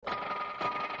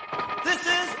This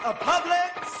is a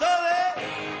public service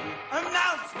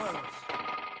announcement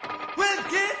with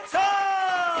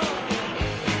guitar.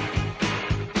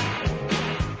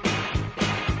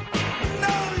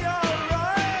 Know your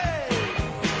rights.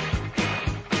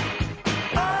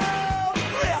 All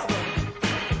three of them.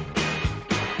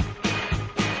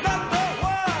 Number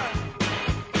one,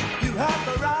 you have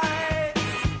the rights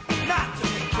not to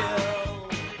be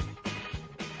killed.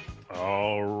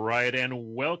 All right,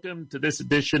 and welcome to this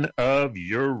edition of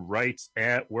Your Rights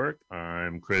at Work.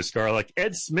 I'm Chris Garlick.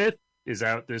 Ed Smith is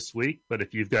out this week, but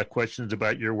if you've got questions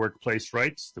about your workplace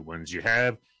rights, the ones you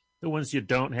have, the ones you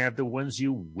don't have, the ones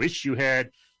you wish you had,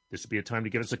 this would be a time to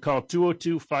give us a call,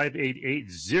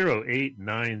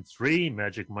 202-588-0893.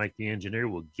 Magic Mike, the engineer,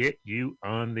 will get you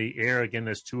on the air. Again,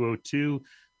 that's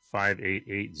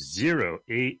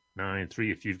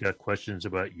 202-588-0893 if you've got questions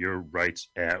about your rights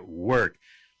at work.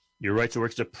 Your Rights at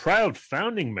Work is a proud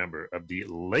founding member of the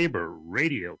Labor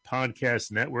Radio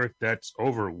Podcast Network. That's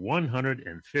over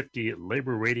 150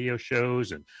 labor radio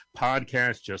shows and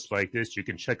podcasts just like this. You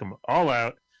can check them all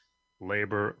out,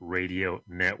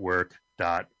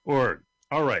 laborradionetwork.org.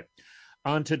 All right,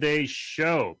 on today's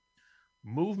show,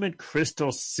 Movement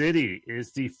Crystal City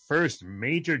is the first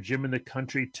major gym in the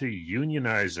country to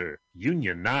unionize,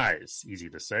 easy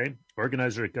to say.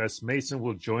 Organizer Gus Mason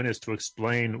will join us to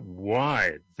explain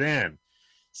why. Then,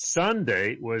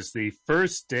 Sunday was the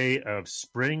first day of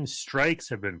spring. Strikes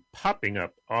have been popping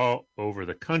up all over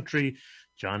the country.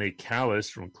 Johnny Callis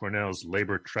from Cornell's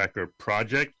Labor Tracker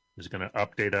Project is going to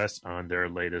update us on their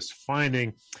latest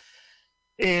finding.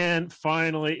 And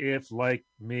finally, if, like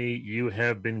me, you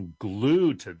have been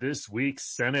glued to this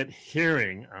week's Senate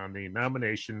hearing on the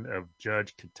nomination of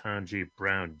Judge Ketanji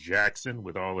Brown Jackson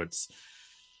with all its,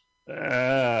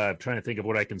 I'm trying to think of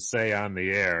what I can say on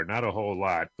the air, not a whole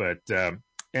lot, but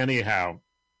anyhow,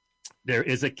 there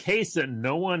is a case that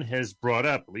no one has brought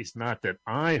up, at least not that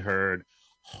I heard,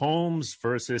 Holmes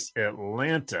versus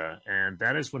Atlanta, and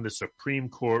that is when the Supreme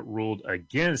Court ruled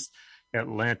against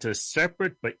Atlanta's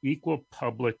separate but equal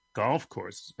public golf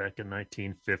courses back in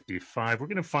 1955. We're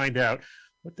going to find out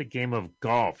what the game of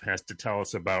golf has to tell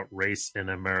us about race in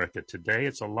America today.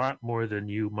 It's a lot more than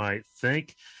you might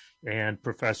think. And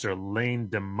Professor Lane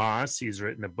DeMoss, he's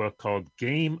written a book called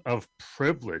Game of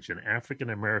Privilege, an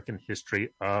African-American History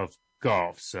of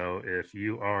Golf. So if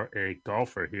you are a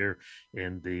golfer here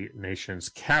in the nation's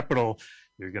capital,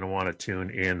 you're going to want to tune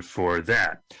in for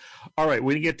that. All right,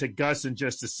 we get to Gus in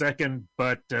just a second,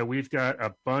 but we've got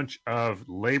a bunch of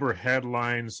labor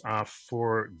headlines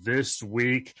for this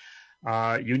week.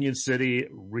 Union City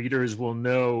readers will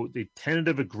know the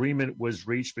tentative agreement was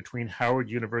reached between Howard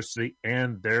University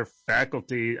and their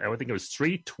faculty. I think it was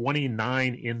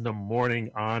 3:29 in the morning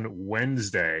on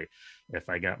Wednesday, if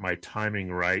I got my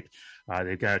timing right.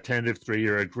 They've got a tentative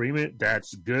 3-year agreement.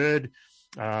 That's good.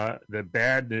 The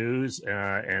bad news,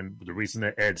 and the reason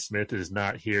that Ed Smith is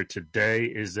not here today,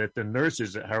 is that the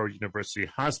nurses at Howard University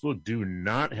Hospital do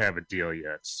not have a deal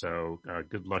yet. So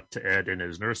good luck to Ed and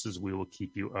his nurses. We will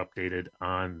keep you updated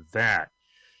on that.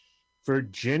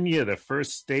 Virginia, the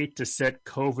first state to set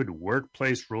COVID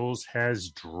workplace rules,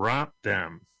 has dropped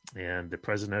them. And the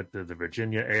president of the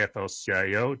Virginia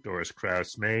AFL-CIO, Doris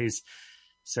Krause-Mays,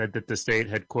 said that the state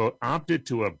had, quote, opted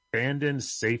to abandon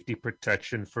safety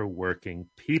protection for working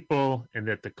people and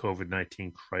that the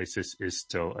COVID-19 crisis is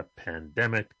still a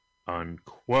pandemic,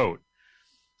 unquote.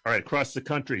 All right, across the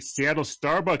country, Seattle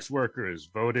Starbucks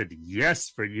workers voted yes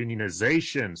for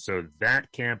unionization. So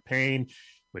that campaign,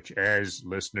 which as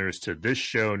listeners to this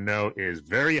show know, is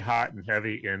very hot and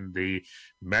heavy in the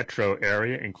metro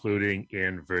area, including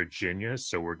in Virginia.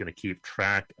 So we're going to keep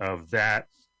track of that.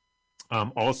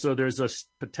 Also, there's a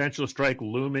potential strike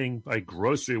looming by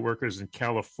grocery workers in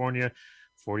California.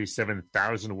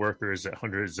 47,000 workers at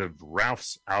hundreds of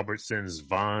Ralph's, Albertsons,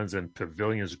 Vons, and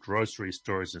Pavilions grocery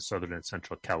stores in Southern and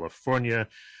Central California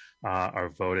are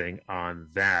voting on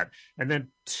that. And then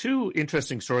two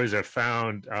interesting stories I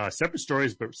found, separate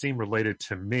stories, but seem related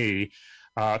to me.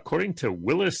 According to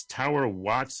Willis Tower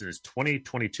Watson's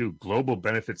 2022 Global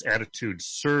Benefits Attitude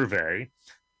Survey,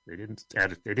 they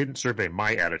didn't survey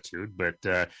my attitude, but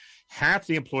half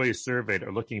the employees surveyed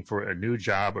are looking for a new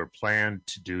job or plan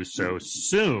to do so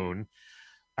soon.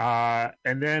 And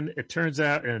then it turns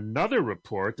out in another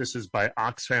report, this is by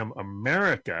Oxfam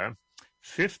America,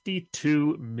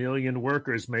 52 million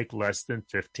workers make less than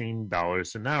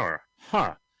 $15 an hour.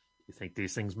 Huh. You think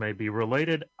these things may be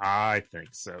related? I think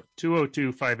so.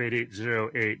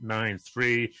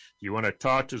 202-588-0893. If you want to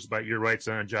talk to us about your rights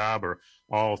on a job or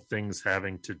all things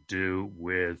having to do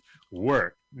with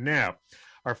work. Now,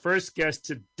 Our first guest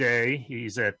today,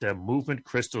 he's at Movement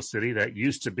Crystal City. That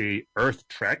used to be Earth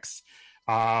Treks.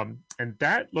 And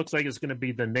that looks like it's going to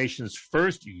be the nation's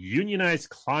first unionized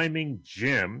climbing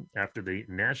gym after the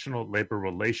National Labor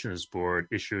Relations Board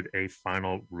issued a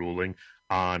final ruling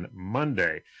on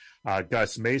Monday.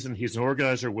 Gus Mason, he's an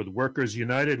organizer with Workers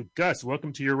United. Gus,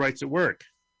 welcome to Your Rights at Work.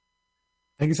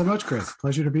 Thank you so much, Chris.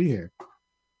 Pleasure to be here.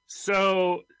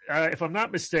 So, if I'm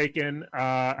not mistaken,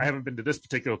 I haven't been to this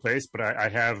particular place, but I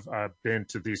have been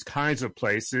to these kinds of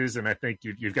places, and I think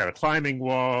you've got a climbing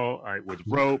wall with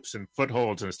ropes and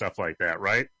footholds and stuff like that,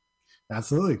 right?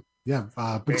 Absolutely. Yeah.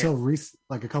 Until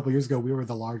like a couple of years ago, we were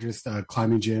the largest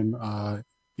climbing gym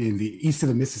in the east of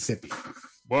the Mississippi.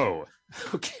 Whoa.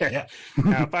 Okay. Yeah.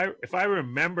 Now, if I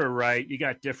remember right, you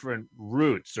got different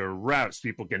routes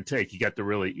people can take. You got the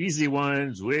really easy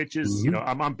ones, which is,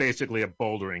 I'm basically a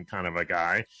bouldering kind of a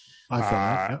guy. I feel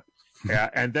that. Yeah,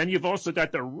 and then you've also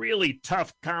got the really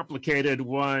tough, complicated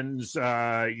ones,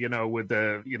 with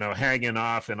the, hanging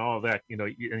off and all that,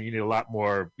 and you need a lot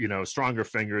more, stronger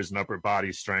fingers and upper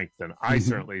body strength than I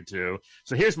certainly do.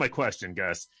 So here's my question,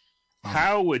 Gus.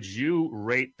 How would you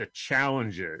rate the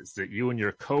challenges that you and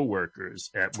your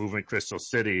coworkers at Movement Crystal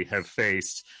City have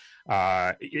faced,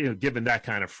 given that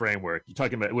kind of framework? You're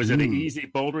talking about, was it an easy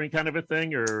bouldering kind of a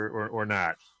thing or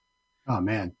not? Oh,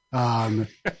 man. Did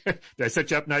I set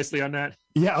you up nicely on that?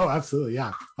 Yeah. Oh, absolutely.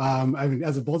 Yeah. I mean,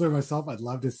 as a boulder myself, I'd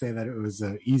love to say that it was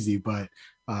easy, but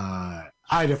I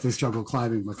definitely struggled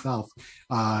climbing myself.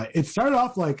 It started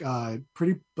off like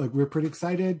we were pretty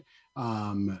excited.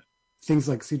 Things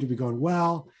seem to be going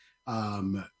well.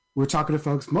 We're talking to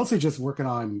folks, mostly just working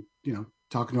on,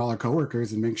 talking to all our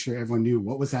coworkers and making sure everyone knew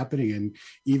what was happening, and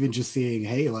even just seeing,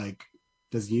 hey,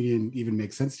 does union even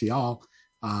make sense to y'all?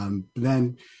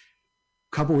 Then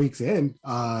a couple weeks in,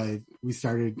 we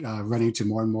started running into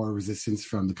more and more resistance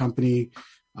from the company.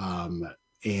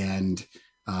 And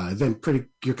then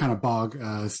your kind of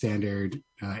bog standard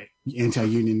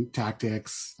anti-union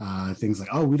tactics, things like,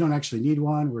 oh, we don't actually need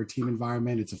one. We're a team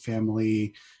environment. It's a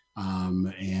family.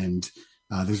 And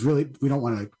we don't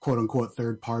want a quote unquote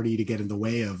third party to get in the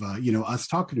way of, us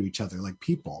talking to each other like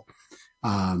people.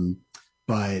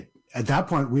 But at that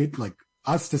point,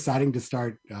 us deciding to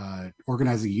start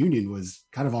organizing a union was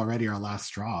kind of already our last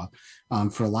straw.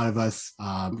 For a lot of us,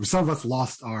 some of us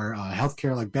lost our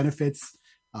healthcare benefits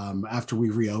after we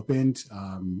reopened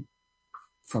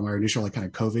from our initial kind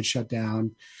of COVID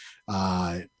shutdown.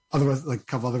 Otherwise, a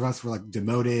couple other of us were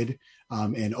demoted,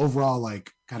 and overall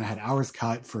kind of had hours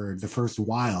cut for the first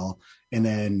while. And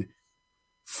then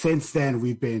since then,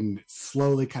 we've been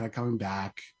slowly kind of coming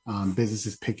back. Business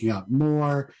is picking up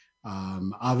more.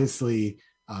 Obviously,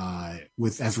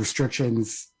 as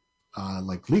restrictions,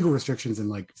 legal restrictions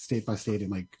and state by state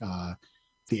and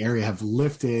the area have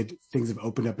lifted, things have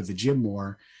opened up at the gym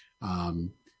more.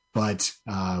 But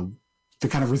the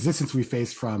kind of resistance we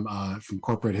face from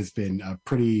corporate has been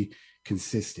pretty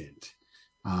consistent.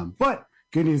 But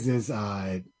good news is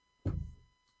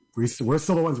we're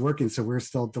still the ones working, so we're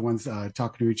still the ones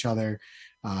talking to each other.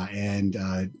 And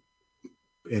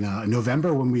in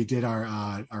November, when we did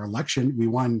our election, we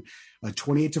won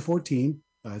 28-14,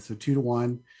 so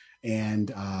 2-1.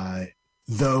 And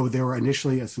though there were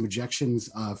initially some objections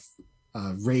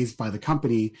raised by the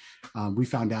company, we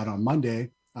found out on Monday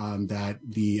that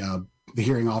the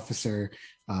hearing officer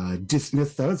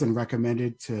dismissed those and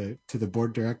recommended to the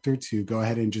board director to go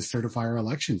ahead and just certify our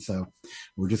election. So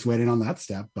we're just waiting on that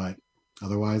step, but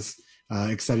otherwise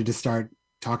excited to start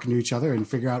talking to each other and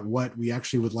figure out what we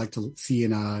actually would like to see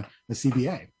in a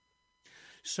CBA.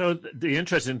 So the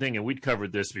interesting thing, and we'd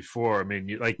covered this before. I mean,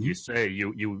 you say,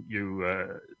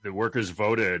 the workers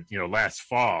voted, last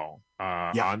fall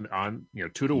on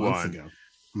 2-1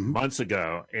 months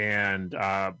ago, and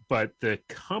but the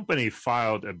company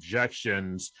filed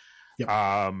objections,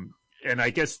 and I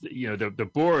guess the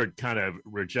board kind of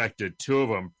rejected 2 of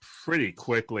them pretty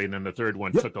quickly, and then the third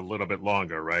one took a little bit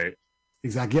longer, right?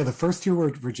 Exactly. Yeah, the first 2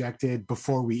 were rejected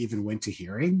before we even went to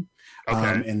hearing.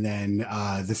 Okay. And then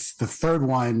the third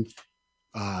one,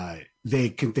 they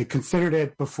considered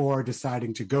it before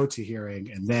deciding to go to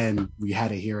hearing, and then we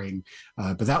had a hearing,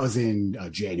 but that was in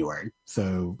January.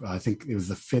 So I think it was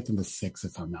the 5th and the 6th,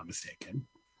 if I'm not mistaken.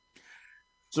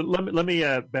 So let me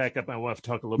back up. I want to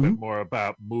talk a little bit more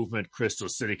about Movement Crystal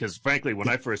City, because frankly, when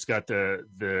I first got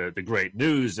the great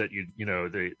news that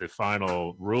the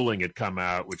final ruling had come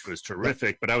out, which was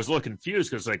terrific, but I was a little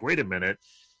confused because wait a minute,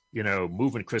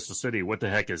 Movement Crystal City, what the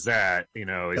heck is that?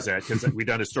 Is that because we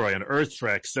done a story on Earth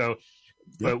Trek? So,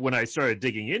 but when I started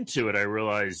digging into it, I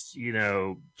realized,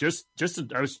 I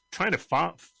was trying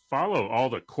to follow all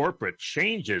the corporate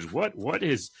changes. What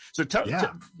is so?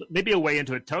 Maybe a way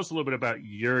into it. Tell us a little bit about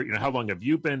how long have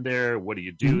you been there? What do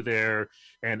you do there?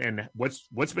 And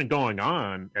what's been going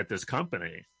on at this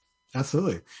company?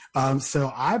 Absolutely.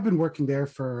 So I've been working there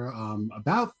for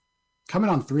about coming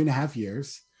on 3.5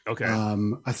 years. Okay.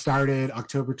 I started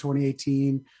October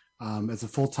 2018 as a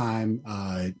full-time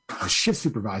a shift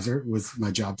supervisor was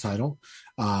my job title.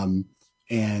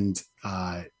 And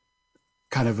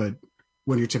kind of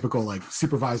one of your typical like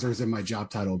supervisors in my job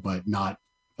title, but not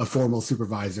a formal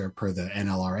supervisor per the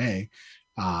NLRA.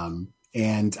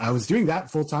 And I was doing that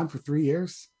full-time for 3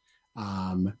 years.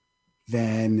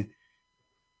 Then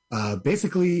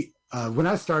basically, when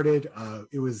I started,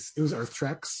 it was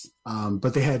Earthtrex,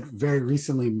 but they had very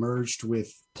recently merged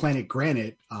with Planet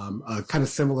Granite, a kind of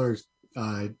similar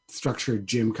structured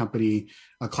gym company,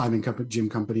 a climbing gym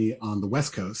company on the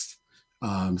West Coast.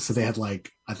 So they had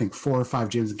like, I think 4 or 5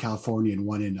 gyms in California and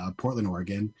one in Portland,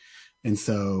 Oregon. And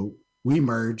so we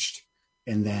merged.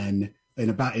 And then in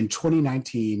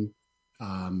 2019,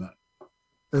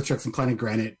 Earthtrex and Planet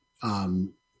Granite,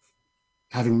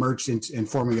 having merged and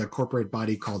forming a corporate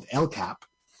body called LCAP,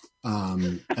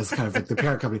 as kind of like the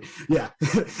parent company. Yeah.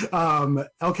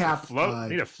 LCAP.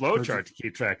 Need a flow chart to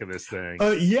keep track of this thing.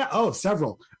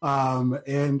 Several.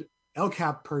 And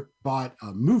LCAP bought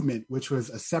Movement, which was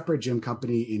a separate gym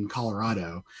company in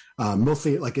Colorado,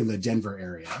 mostly like in the Denver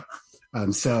area.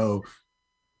 So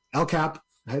LCAP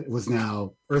was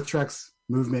now Earthtrex,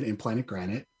 Movement, and Planet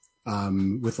Granite,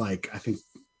 with like, I think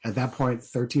at that point,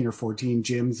 13 or 14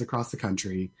 gyms across the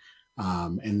country.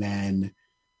 And then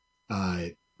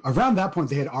around that point,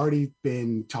 they had already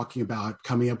been talking about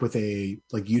coming up with a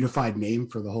like unified name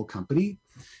for the whole company.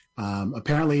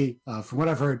 Apparently, from what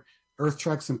I've heard,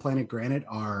 Earthtrex and Planet Granite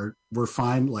were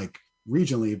fine like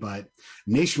regionally, but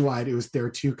nationwide, they're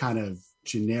too kind of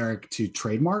generic to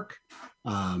trademark.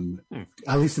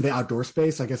 At least in the outdoor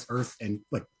space, I guess Earth and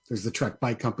like there's the Trek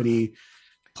Bike Company,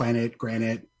 Planet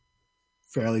Granite,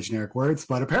 fairly generic words,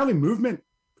 but apparently Movement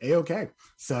A-okay.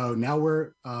 So now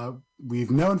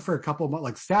we've known for a couple of months,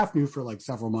 like staff knew for like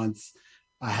several months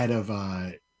ahead of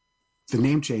the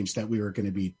name change that we were going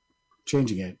to be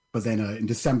changing it. But then in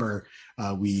December,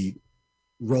 we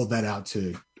rolled that out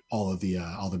to all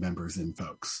the members and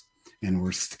folks. And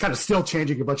we're kind of still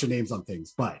changing a bunch of names on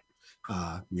things, but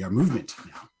we are Movement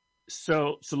now.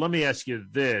 So let me ask you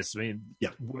this. I mean,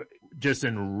 just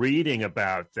in reading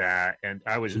about that, and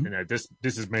I was, this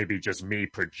is maybe just me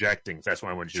projecting. So that's why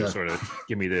I wanted you to sort of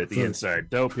give me the inside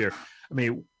dope here. I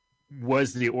mean,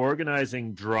 was the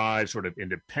organizing drive sort of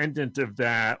independent of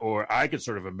that? Or I could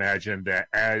sort of imagine that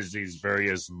as these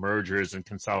various mergers and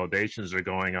consolidations are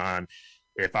going on,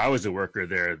 if I was a worker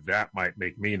there, that might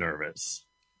make me nervous.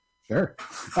 Sure.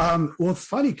 Well, it's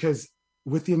funny because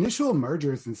with the initial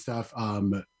mergers and stuff,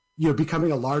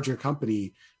 becoming a larger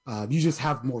company, you just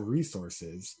have more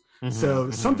resources.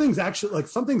 Something's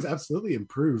absolutely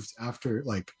improved after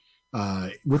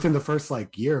within the first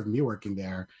year of me working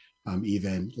there.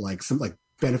 Even some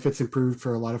benefits improved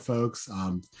for a lot of folks.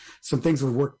 Some things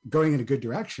were going in a good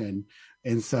direction.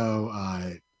 And so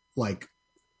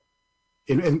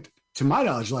and to my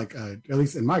knowledge, at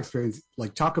least in my experience,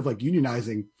 talk of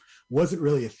unionizing wasn't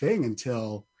really a thing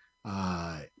until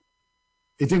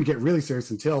it didn't get really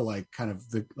serious until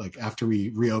after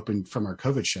we reopened from our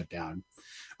COVID shutdown.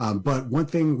 But one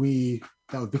thing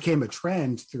that became a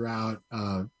trend throughout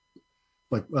kind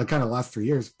of last 3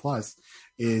 years plus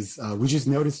is we just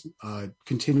noticed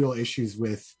continual issues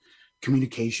with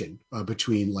communication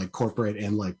between corporate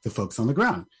and the folks on the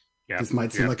ground. This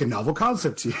might seem like a novel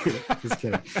concept to you. Just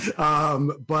kidding.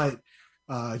 But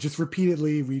just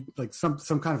repeatedly, we some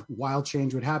kind of wild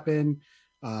change would happen.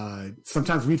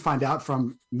 Sometimes we'd find out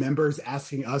from members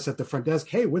asking us at the front desk,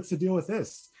 "Hey, what's the deal with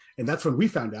this?" And that's when we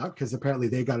found out, because apparently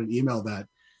they got an email that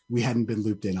we hadn't been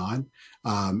looped in on.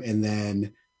 And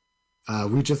then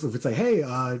we just would say, "Hey,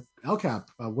 LCAP,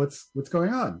 what's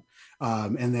going on?"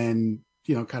 And then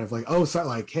kind of "Oh,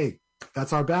 sorry, hey,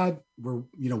 that's our bad. We're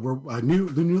a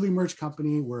newly merged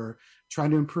company. We're trying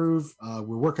to improve.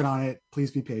 We're working on it. Please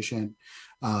be patient."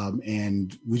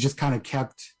 And we just kind of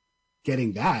kept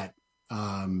getting that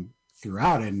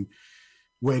throughout. And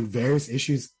when various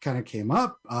issues kind of came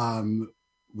up, some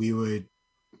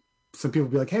people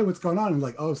would be like, "Hey, what's going on?"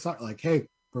 And "Oh, sorry, hey,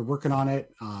 we're working on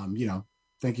it.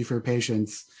 Thank you for your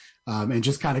patience." And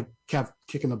just kind of kept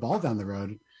kicking the ball down the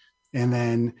road. And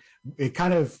then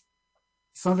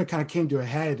some of it kind of came to a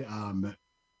head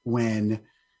when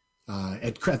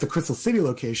at the Crystal City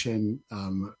location,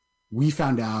 we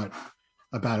found out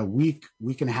about a week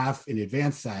and a half in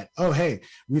advance that, "Oh, hey,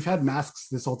 we've had masks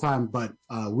this whole time, but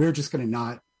we're just going to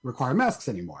not require masks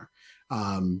anymore.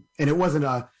 And it wasn't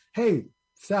hey,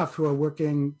 staff who are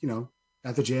working,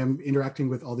 at the gym, interacting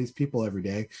with all these people every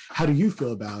day, how do you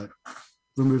feel about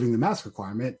removing the mask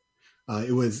requirement?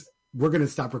 It was, we're going to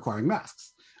stop requiring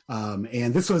masks.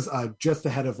 And this was just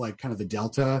ahead of like kind of the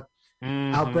Delta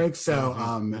outbreak. So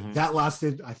that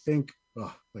lasted, I think,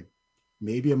 like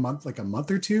maybe a month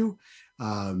or two.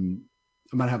 I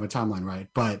might have a timeline right,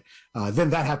 but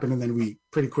then that happened, and then we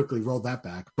pretty quickly rolled that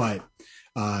back. But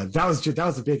that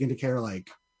was a big indicator, like,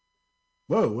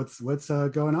 whoa, what's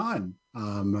going on?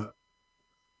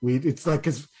 It's like,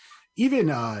 because even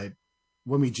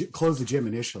when we closed the gym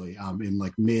initially in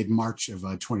like mid-March of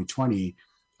 2020,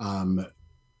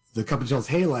 the company tells,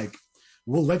 hey, like,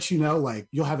 we'll let you know, like,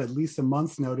 you'll have at least a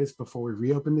month's notice before we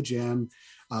reopen the gym.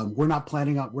 We're not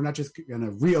just going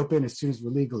to reopen as soon as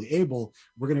we're legally able.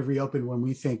 We're going to reopen when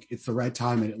we think it's the right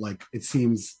time and it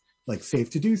seems like safe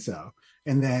to do so.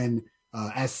 And then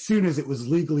as soon as it was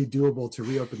legally doable to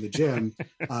reopen the gym,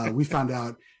 we found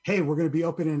out, hey, we're going to be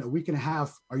open in a week and a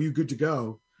half. Are you good to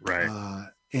go? Right.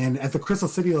 And at the Crystal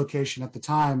City location at the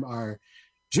time, our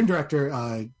gym director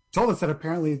told us that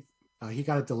apparently he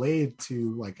got it delayed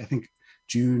to, like, I think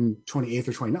June 28th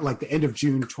or 29th, like the end of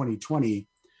June 2020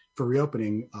 for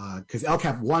reopening, because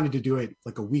LCAP wanted to do it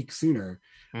like a week sooner,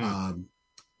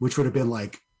 which would have been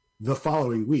like the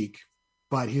following week.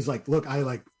 But he's like, look,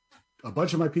 a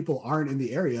bunch of my people aren't in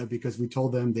the area because we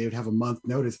told them they would have a month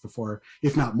notice before,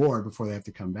 if not more, before they have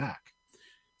to come back.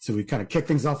 So we kind of kicked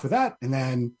things off with that, and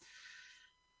then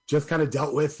just kind of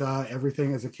dealt with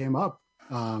everything as it came up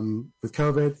with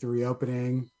COVID, the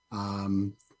reopening,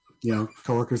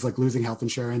 coworkers like losing health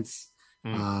insurance.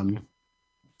 For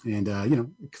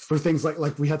things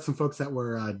like we had some folks that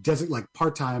were like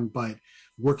part-time, but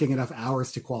working enough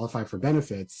hours to qualify for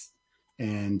benefits,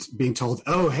 and being told,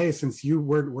 oh, hey, since you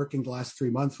weren't working the last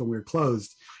 3 months when we were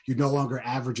closed, you're no longer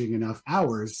averaging enough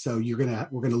hours. So we're going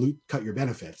to cut your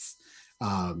benefits.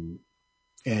 And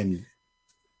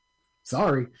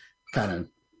sorry, kind of.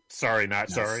 Sorry, not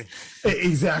sorry.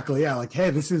 Exactly. Yeah. Like, hey,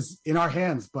 this is in our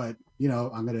hands, but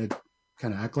I'm going to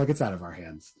kind of act like it's out of our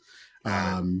hands.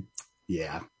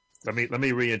 Yeah. Let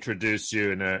me reintroduce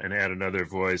you and add another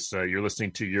voice. You're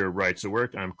listening to Your Rights at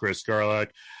Work. I'm Chris Garlock.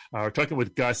 We're talking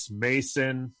with Gus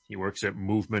Mason. He works at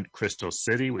Movement Crystal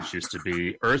City, which used to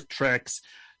be EarthTrex,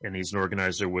 and he's an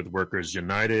organizer with Workers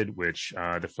United, which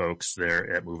the folks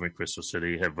there at Movement Crystal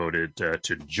City have voted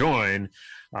to join.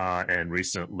 And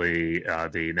recently,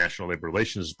 the National Labor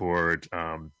Relations Board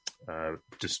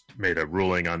just made a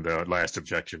ruling on the last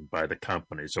objection by the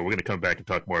company. So we're going to come back and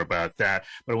talk more about that.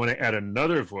 But I want to add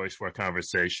another voice for our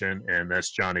conversation, and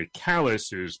that's Johnny Callis,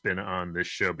 who's been on this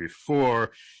show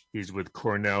before. He's with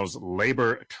Cornell's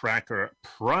Labor Tracker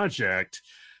Project.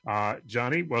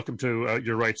 Johnny, welcome to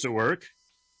Your Rights at Work.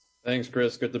 Thanks,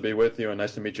 Chris. Good to be with you, and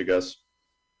nice to meet you, Gus.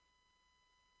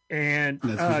 And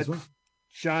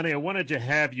Johnny, I wanted to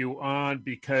have you on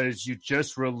because you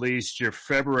just released your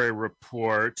February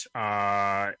report,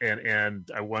 and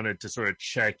I wanted to sort of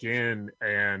check in.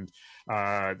 And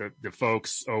the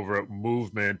folks over at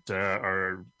Movement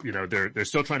are, they're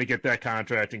still trying to get that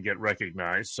contract and get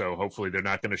recognized. So hopefully they're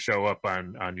not going to show up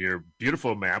on your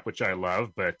beautiful map, which I love.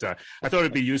 But I thought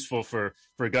it'd be useful for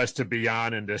Gus to be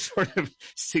on and to sort of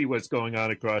see what's going on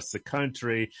across the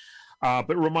country.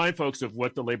 But remind folks of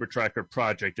what the Labor Tracker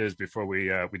Project is before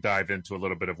we dive into a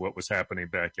little bit of what was happening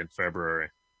back in February.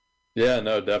 Yeah,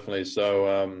 no, definitely.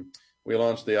 So we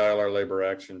launched the ILR Labor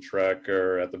Action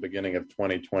Tracker at the beginning of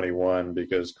 2021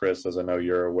 because, Chris, as I know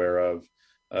you're aware of,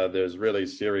 there's really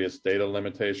serious data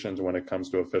limitations when it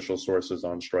comes to official sources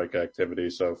on strike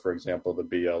activity. So, for example, the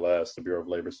BLS, the Bureau of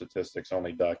Labor Statistics,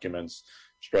 only documents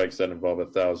strikes that involve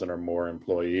 1,000 or more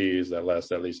employees that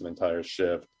last at least an entire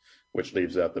shift, which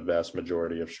leaves out the vast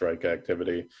majority of strike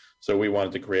activity. So we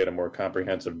wanted to create a more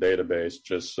comprehensive database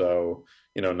just so,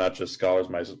 not just scholars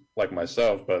like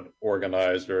myself, but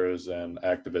organizers and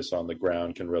activists on the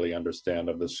ground can really understand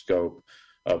of the scope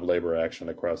of labor action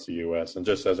across the U.S. And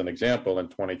just as an example, in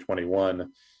 2021,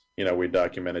 we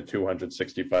documented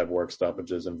 265 work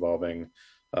stoppages involving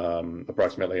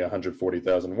approximately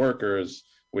 140,000 workers,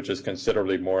 which is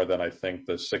considerably more than I think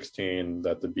the 16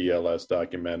 that the BLS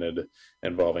documented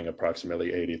involving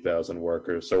approximately 80,000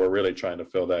 workers. So we're really trying to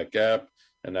fill that gap.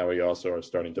 And now we also are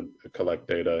starting to collect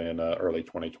data in early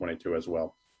 2022 as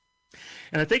well.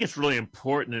 And I think it's really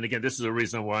important. And again, this is a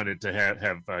reason I wanted to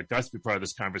have Gus be part of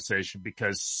this conversation,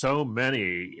 because so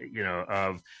many,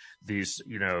 of these,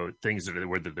 things that are,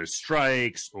 whether they're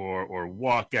strikes or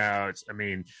walkouts, I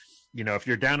mean, if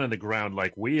you're down on the ground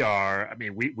like we are, I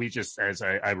mean, we just, as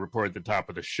I reported at the top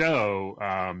of the show,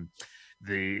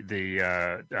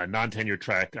 the non-tenure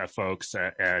track folks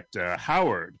at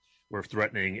Howard were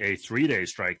threatening a 3-day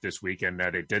strike this weekend.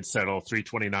 That it did settle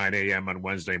 3:29 a.m. on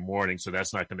Wednesday morning, so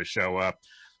that's not going to show up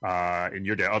in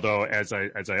your day. Although, as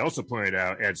I also pointed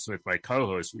out, Ed Smith, my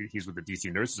co-host, he's with the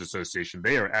DC Nurses Association.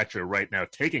 They are actually right now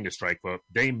taking a strike vote.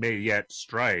 They may yet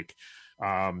strike.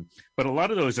 But a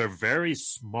lot of those are very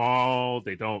small.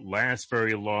 They don't last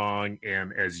very long.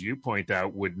 And as you point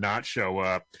out, would not show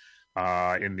up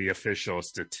in the official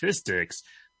statistics.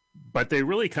 But they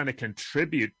really kind of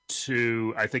contribute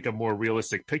to, I think, a more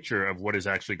realistic picture of what is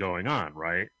actually going on,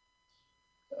 right?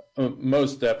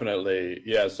 Most definitely.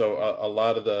 Yeah. So a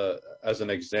lot of as an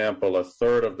example, a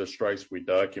third of the strikes we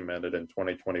documented in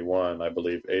 2021, I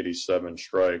believe 87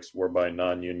 strikes, were by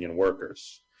non-union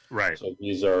workers. Right. So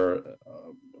these are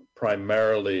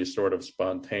primarily sort of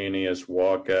spontaneous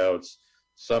walkouts,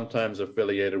 sometimes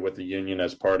affiliated with the union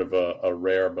as part of a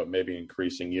rare but maybe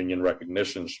increasing union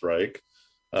recognition strike,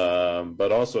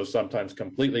 but also sometimes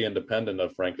completely independent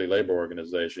of, frankly, labor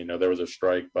organization. There was a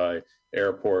strike by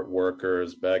airport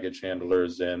workers, baggage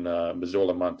handlers in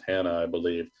Missoula, Montana, I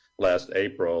believe, last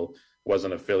April.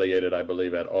 Wasn't affiliated, I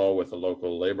believe, at all with the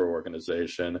local labor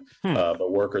organization,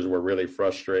 but workers were really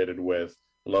frustrated with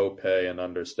low pay and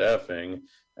understaffing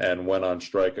and went on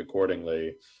strike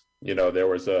accordingly. There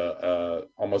was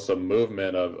almost a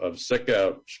movement of sick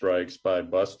out strikes by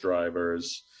bus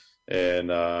drivers in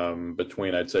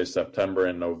between, I'd say, September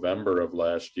and November of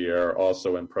last year,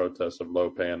 also in protest of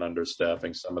low pay and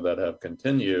understaffing. Some of that have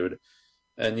continued.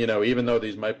 And, even though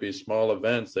these might be small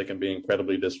events, they can be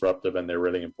incredibly disruptive, and they're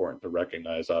really important to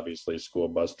recognize, obviously, school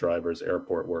bus drivers,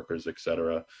 airport workers, et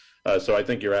cetera. So I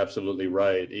think you're absolutely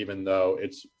right, even though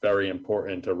it's very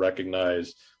important to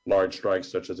recognize large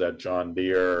strikes such as at John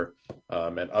Deere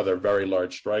and other very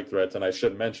large strike threats. And I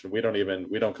should mention, we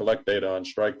don't collect data on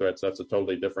strike threats. That's a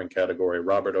totally different category.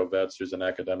 Robert Ovets, who's an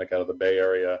academic out of the Bay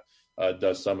Area,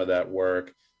 does some of that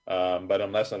work. But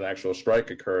unless an actual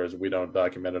strike occurs, we don't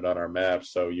document it on our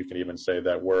maps. So you can even say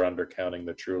that we're undercounting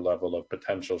the true level of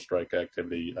potential strike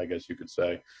activity, I guess you could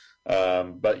say.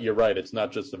 But you're right. It's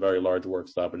not just the very large work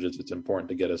stoppages. It's important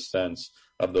to get a sense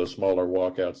of those smaller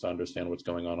walkouts to understand what's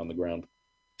going on the ground.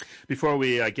 Before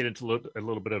we get into a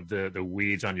little bit of the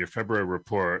weeds on your February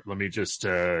report, let me just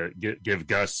give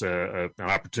Gus an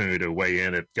opportunity to weigh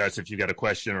in. Gus, if you got a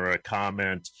question or a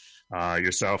comment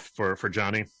yourself for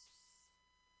Johnny.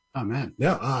 Oh, man.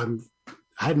 No, I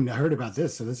hadn't heard about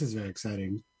this, so this is very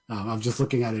exciting. I'm just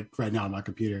looking at it right now on my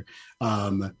computer.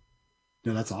 No,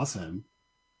 that's awesome.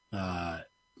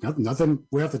 Nothing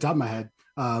way off the top of my head.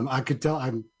 I could tell,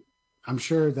 I'm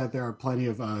sure that there are plenty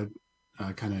of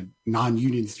kind of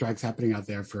non-union strikes happening out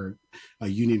there for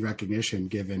union recognition,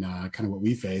 given kind of what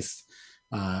we faced.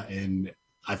 And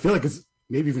I feel like it's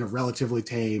maybe even a relatively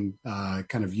tame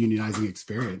kind of unionizing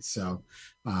experience. So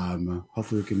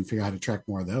hopefully we can figure out how to track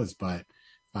more of those. But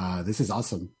this is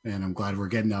awesome. And I'm glad we're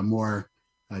getting more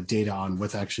data on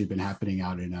what's actually been happening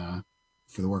out in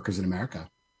for the workers in America.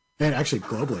 And actually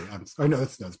globally.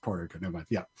 That's Puerto Rico. Never mind.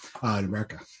 Yeah. In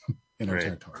America, in our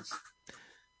territories.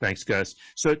 Thanks, Gus.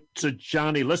 So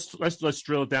Johnny, let's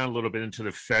drill down a little bit into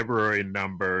the February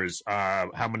numbers.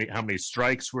 How many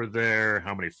strikes were there?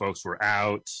 How many folks were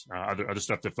out? Other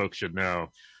stuff that folks should know.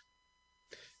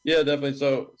 Yeah, definitely.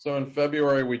 So in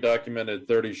February, we documented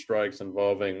 30 strikes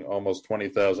involving almost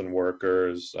 20,000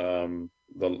 workers. The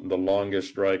longest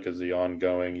strike is the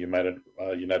ongoing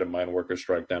United Mine Workers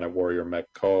strike down at Warrior Met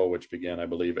Coal, which began, I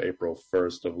believe, April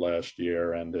 1st of last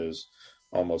year and is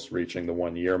almost reaching the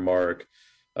 1-year mark.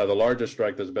 The largest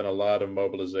strike, there's been a lot of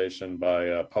mobilization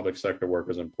by public sector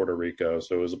workers in Puerto Rico.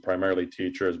 So it was primarily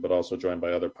teachers, but also joined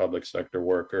by other public sector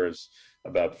workers.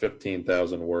 About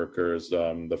 15,000 workers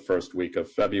the first week of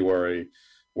February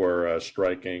were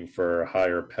striking for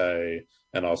higher pay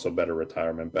and also better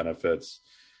retirement benefits.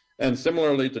 And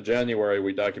similarly to January,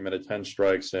 we documented 10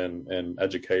 strikes in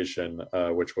education,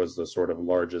 which was the sort of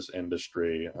largest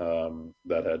industry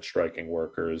that had striking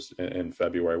workers in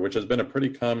February, which has been a pretty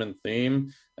common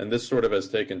theme. And this sort of has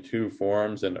taken two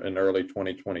forms in early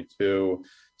 2022.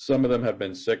 Some of them have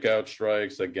been sick-out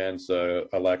strikes against a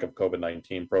lack of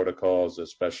COVID-19 protocols,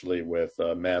 especially with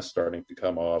masks starting to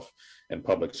come off in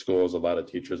public schools. A lot of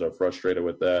teachers are frustrated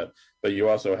with that. But you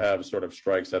also have sort of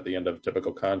strikes at the end of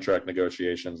typical contract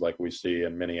negotiations like we see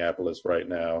in Minneapolis right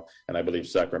now, and I believe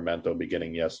Sacramento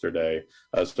beginning yesterday.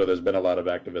 So there's been a lot of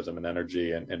activism and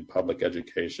energy in public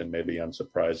education, maybe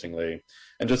unsurprisingly.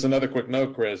 And just another quick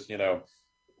note, Chris,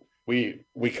 we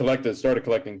started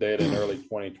collecting data in early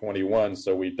 2021,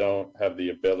 so we don't have the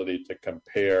ability to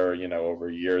compare, over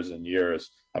years and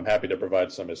years. I'm happy to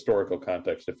provide some historical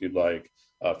context if you'd like,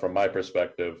 from my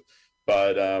perspective.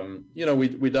 But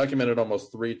we documented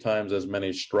almost 3 times as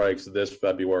many strikes this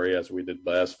February as we did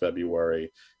last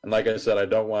February. And like I said, I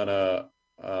don't want to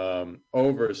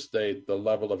overstate the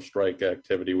level of strike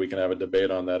activity. We can have a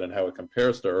debate on that and how it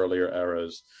compares to earlier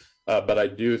eras. But I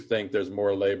do think there's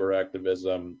more labor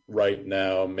activism right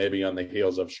now, maybe on the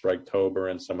heels of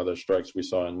Striketober and some of the strikes we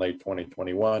saw in late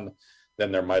 2021,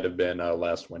 than there might have been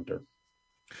last winter.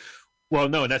 Well,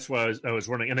 no, and that's why I was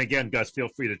wondering. And again, Gus, feel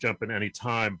free to jump in any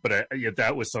time. But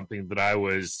that was something that I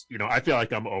was, I feel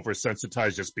like I'm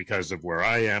oversensitized just because of where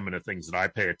I am and the things that I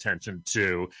pay attention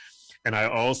to. And I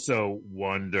also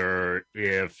wonder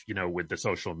if, with the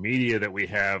social media that we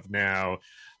have now,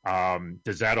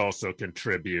 does that also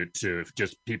contribute to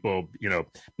just people,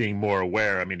 being more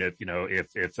aware? I mean,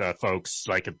 if folks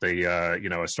like at the, a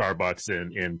Starbucks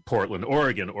in Portland,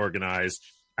 Oregon organized,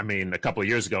 I mean, a couple of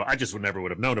years ago, I just never would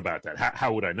have known about that.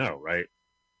 How would I know, right?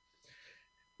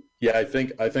 Yeah, I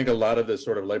think a lot of this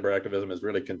sort of labor activism is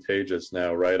really contagious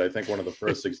now, right? I think one of the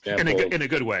first examples in a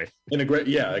good way. In a great,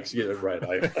 yeah,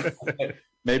 right.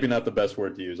 Maybe not the best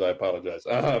word to use. I apologize.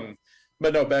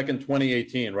 But no, back in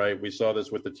 2018, right, we saw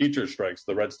this with the teacher strikes.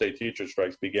 The red state teacher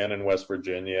strikes began in West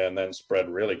Virginia and then spread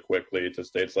really quickly to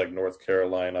states like North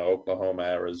Carolina, Oklahoma,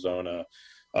 Arizona.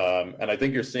 And I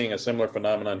think you're seeing a similar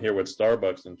phenomenon here with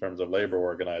Starbucks in terms of labor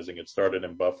organizing. It started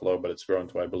in Buffalo, but it's grown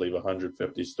to, I believe,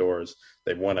 150 stores.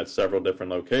 They've won at several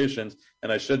different locations. And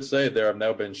I should say there have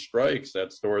now been strikes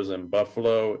at stores in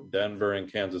Buffalo, Denver, and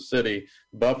Kansas City.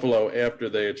 Buffalo, after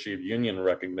they achieved union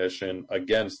recognition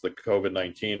against the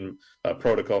COVID-19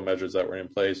 protocol measures that were in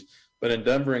place. But in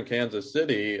Denver and Kansas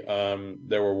City,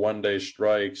 there were one-day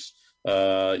strikes,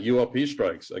 ULP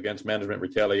strikes against management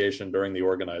retaliation during the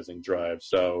organizing drive.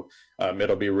 So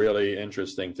it'll be really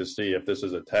interesting to see if this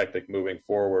is a tactic moving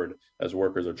forward as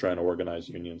workers are trying to organize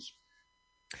unions.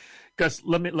 Gus,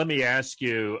 let me ask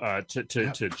you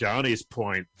to Johnny's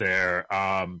point there.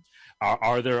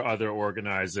 Are there other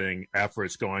organizing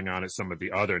efforts going on at some of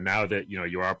the other, now that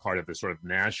you are part of the sort of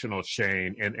national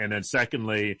chain, and then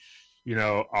secondly,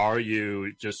 are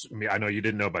you just, I know you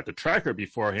didn't know about the tracker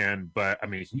beforehand, but I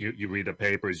mean, you read the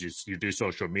papers, you do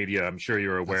social media. I'm sure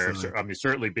you're aware. Absolutely.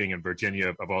 Certainly being in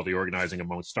Virginia, of all the organizing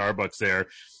among Starbucks there.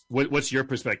 What's your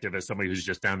perspective as somebody who's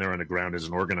just down there on the ground as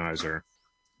an organizer?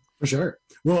 For sure.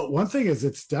 Well, one thing is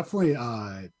it's definitely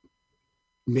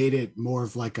made it more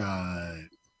of like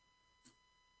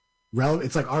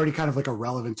it's like already kind of like a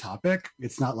relevant topic.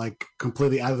 It's not like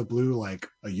completely out of the blue, like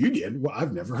a union. Well,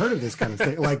 I've never heard of this kind of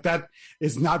thing. Like that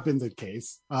has not been the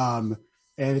case. And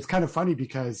it's kind of funny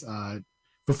because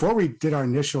before we did our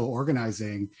initial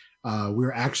organizing, we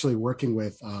were actually working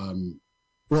with,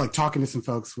 we're like talking to some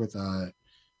folks with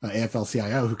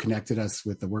AFL-CIO who connected us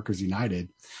with the Workers United,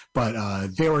 but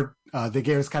they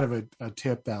gave us kind of a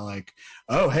tip that like,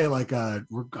 oh, hey, like I'm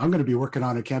going to be working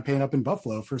on a campaign up in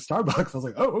Buffalo for Starbucks. I was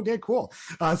like, oh, okay, cool.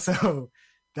 So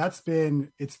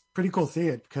it's pretty cool to see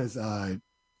it because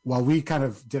while we kind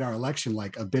of did our election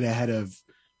like a bit ahead of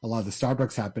a lot of the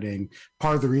Starbucks happening,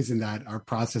 part of the reason that our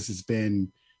process has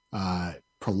been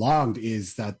prolonged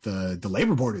is that the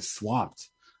labor board is swamped.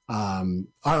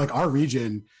 Our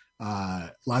region.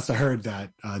 Last I heard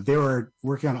that they were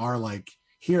working on our like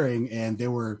hearing, and there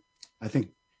were, I think,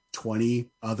 20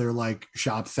 other like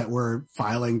shops that were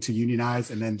filing to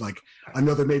unionize, and then like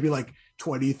another maybe like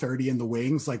 20, 30 in the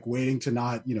wings, like waiting to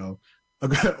not,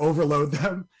 overload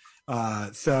them.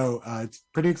 So it's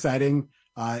pretty exciting.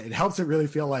 It helps it really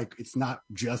feel like it's not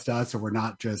just us, or we're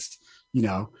not just,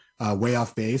 way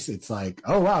off base. It's like,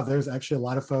 oh wow, there's actually a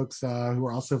lot of folks who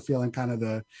are also feeling kind of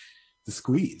the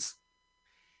squeeze.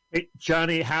 Hey,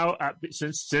 Johnny, how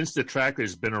since the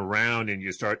tracker's been around and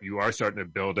you are starting to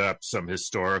build up some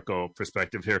historical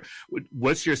perspective here,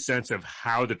 what's your sense of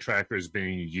how the tracker is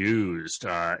being used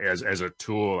as a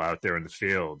tool out there in the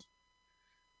field?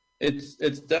 It's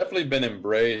definitely been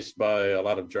embraced by a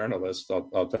lot of journalists.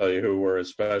 I'll tell you, who were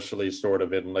especially sort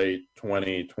of in late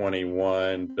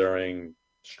 2021 during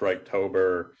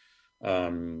Striketober,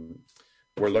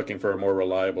 were looking for a more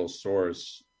reliable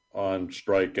source on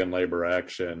strike and labor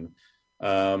action.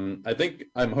 I'm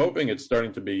hoping it's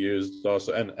starting to be used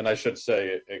also, and I should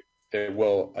say it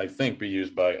will, I think, be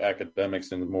used by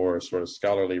academics in more sort of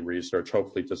scholarly research,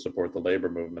 hopefully to support the labor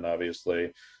movement,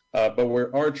 obviously. But we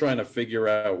are trying to figure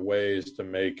out ways to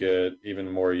make it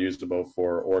even more usable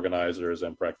for organizers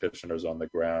and practitioners on the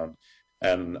ground.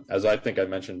 And as I think I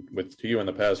mentioned to you in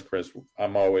the past, Chris,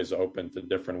 I'm always open to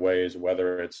different ways,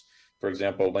 whether it's for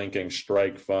example, linking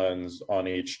strike funds on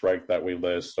each strike that we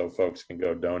list so folks can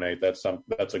go donate. That's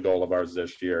a goal of ours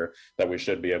this year that we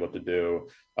should be able to do.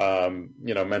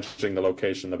 Mentioning the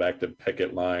location of active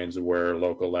picket lines where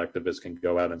local activists can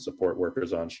go out and support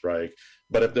workers on strike.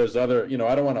 But if there's other,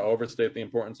 I don't want to overstate the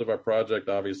importance of our project.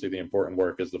 Obviously, the important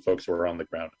work is the folks who are on the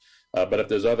ground. But if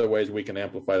there's other ways we can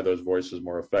amplify those voices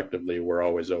more effectively, we're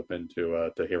always open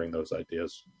to hearing those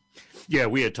ideas. Yeah,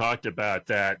 we had talked about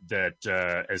that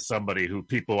as somebody who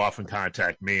people often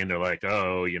contact me and they're like,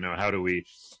 oh, how do we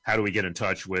get in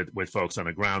touch with folks on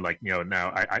the ground? Like,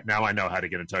 now I know how to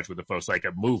get in touch with the folks like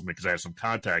a movement because I have some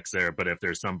contacts there. But if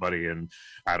there's somebody in,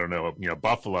 I don't know,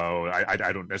 Buffalo,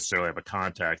 I don't necessarily have a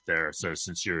contact there. So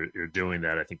since you're doing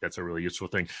that, I think that's a really useful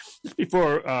thing. Just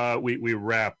before we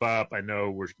wrap up, I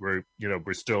know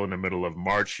we're still in the middle of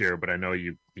March here, but I know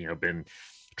you've been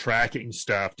tracking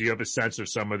stuff. Do you have a sense of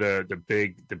some of the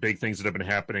big things that have been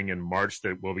happening in March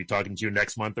that we'll be talking to you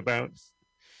next month about?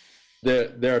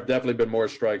 There have definitely been more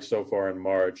strikes so far in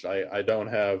March. I don't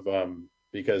have,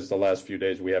 because the last few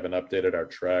days we haven't updated our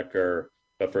tracker.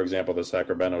 But for example, the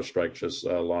Sacramento strike just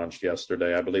launched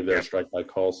yesterday. I believe there's a strike by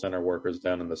call center workers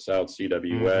down in the South,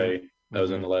 CWA. That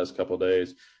was in the last couple of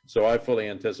days. So I fully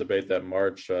anticipate that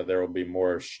March, there will be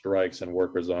more strikes and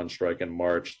workers on strike in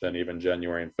March than even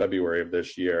January and February of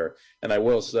this year. And I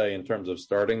will say, in terms of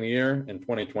starting the year, in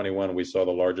 2021, we saw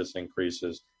the largest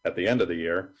increases at the end of the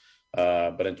year.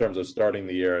 But in terms of starting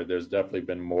the year, there's definitely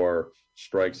been more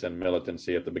strikes and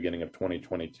militancy at the beginning of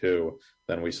 2022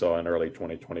 than we saw in early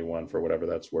 2021, for whatever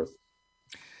that's worth.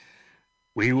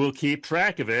 We will keep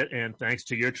track of it, and thanks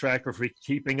to your tracker for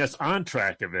keeping us on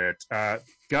track of it.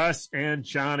 Gus and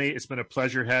Johnny, it's been a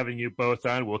pleasure having you both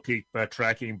on. We'll keep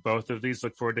tracking both of these.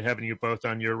 Look forward to having you both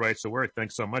on Your Rights at Work.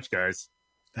 Thanks so much, guys.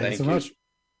 Thanks so much.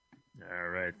 All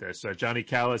right. That's Johnny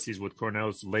Callis. He's with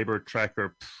Cornell's Labor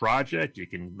Tracker Project. You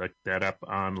can look that up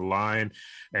online.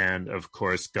 And, of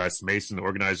course, Gus Mason,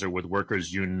 organizer with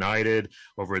Workers United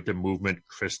over at the Movement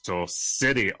Crystal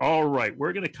City. All right.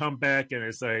 We're going to come back, and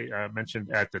as I mentioned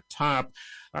at the top,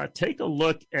 take a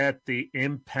look at the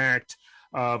impact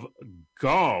of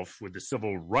golf with the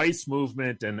civil rights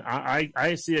movement. And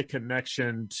I see a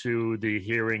connection to the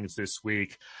hearings this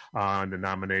week on the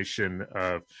nomination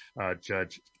of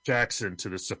Judge Jackson to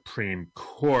the Supreme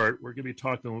Court. We're going to be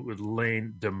talking with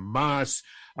Lane DeMoss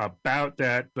about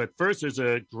that. But first, there's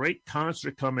a great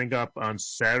concert coming up on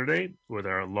Saturday with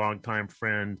our longtime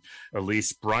friend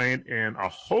Elise Bryant and a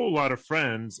whole lot of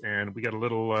friends. And we got a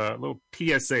little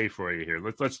PSA for you here.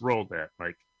 Let's roll that,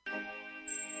 Mike.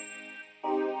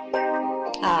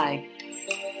 Hi,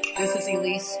 this is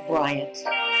Elise Bryant.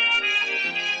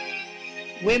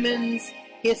 Women's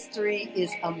history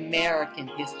is American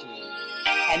history,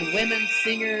 and women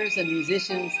singers and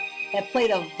musicians have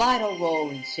played a vital role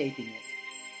in shaping it.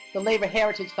 The Labor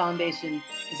Heritage Foundation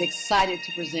is excited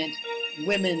to present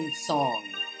Women's Song.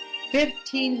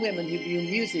 15 women who view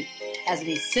music as an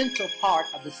essential part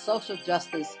of the social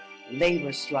justice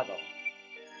labor struggle.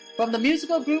 From the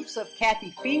musical groups of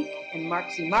Kathy Fink and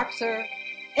Marcy Marxer,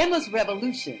 Emma's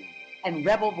Revolution and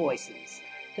Rebel Voices,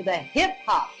 to the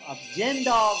hip-hop of Jen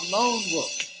Dog Lone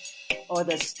Wolf, or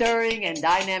the stirring and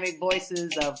dynamic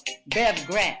voices of Bev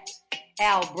Grant,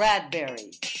 Al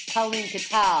Bradbury, Colleen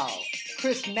Catal,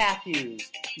 Chris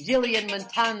Matthews, Jillian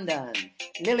Montandan,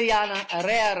 Liliana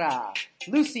Herrera,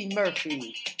 Lucy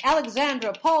Murphy,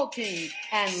 Alexandra Paulting,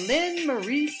 and Lynn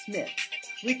Marie Smith.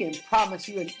 We can promise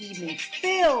you an evening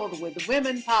filled with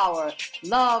women power,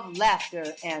 love,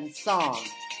 laughter, and song.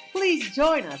 Please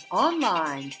join us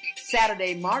online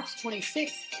Saturday, March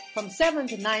 26th from 7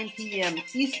 to 9 p.m.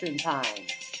 Eastern Time.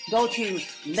 Go to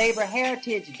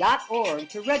laborheritage.org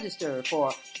to register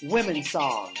for Women's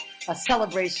Song, a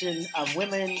celebration of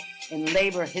women in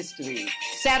labor history.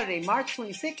 Saturday, March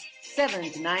 26th,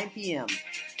 7 to 9 p.m.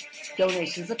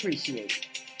 Donations appreciated.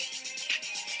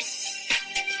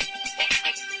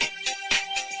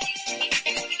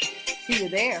 See you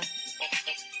there.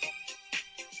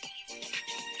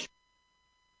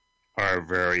 Our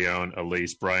very own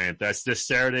Elise Bryant. That's this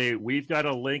Saturday. We've got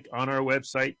a link on our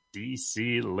website,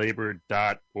 dclabor.org,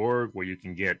 where you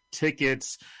can get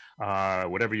tickets.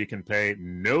 Whatever you can pay,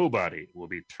 nobody will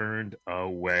be turned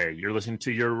away. You're listening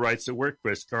to Your Rights at Work.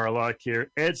 Chris Carlock here.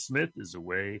 Ed Smith is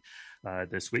away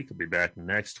this week. He'll be back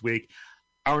next week.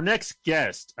 Our next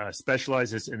guest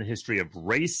specializes in the history of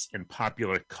race and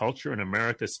popular culture in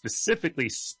America, specifically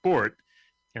sport,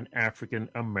 and African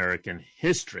American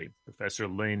history. Professor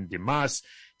Lane Demas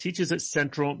teaches at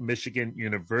Central Michigan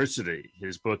University.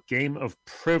 His book, Game of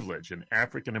Privilege, An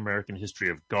African American History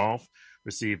of Golf,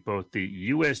 received both the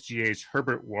USGA's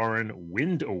Herbert Warren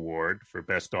Wind Award for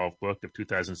Best Golf Book of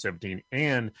 2017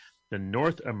 and the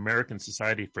North American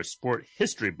Society for Sport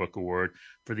History Book Award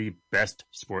for the Best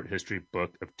Sport History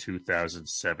Book of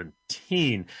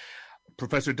 2017.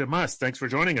 Professor Demas, thanks for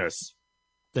joining us.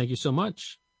 Thank you so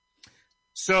much.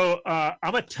 So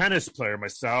I'm a tennis player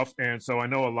myself, and so I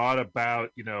know a lot about,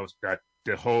 that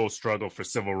the whole struggle for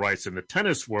civil rights in the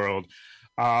tennis world.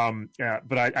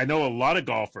 But I know a lot of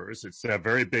golfers. It's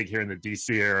very big here in the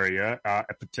D.C. area,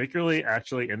 particularly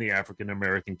actually in the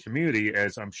African-American community,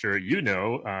 as I'm sure you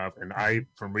know. And I,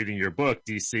 from reading your book,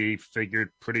 D.C. figured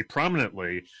pretty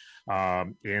prominently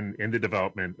in the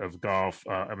development of golf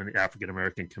in the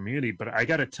African-American community. But I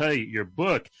got to tell you, your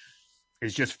book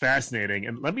is just fascinating.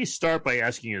 And let me start by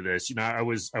asking you this. I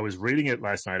was reading it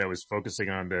last night. I was focusing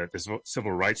on the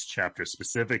civil rights chapter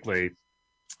specifically.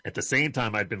 At the same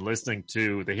time, I'd been listening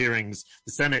to the hearings,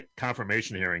 the Senate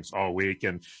confirmation hearings all week,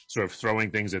 and sort of throwing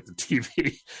things at the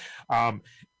TV.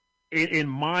 In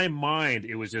my mind,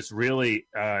 it was just really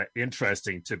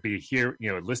interesting to be here,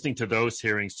 listening to those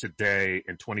hearings today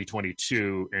in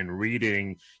 2022 and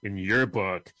reading in your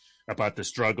book about the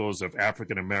struggles of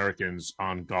African Americans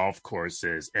on golf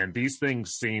courses. And these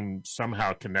things seem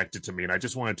somehow connected to me. And I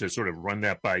just wanted to sort of run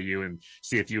that by you and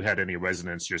see if you had any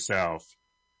resonance yourself.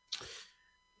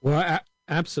 Well,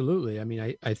 absolutely. I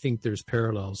mean, I think there's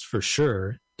parallels for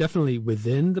sure. Definitely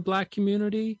within the Black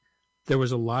community, there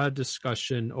was a lot of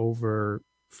discussion over,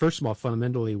 first of all,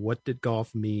 fundamentally, what did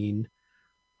golf mean?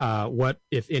 What,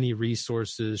 if any,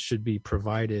 resources should be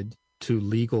provided to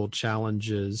legal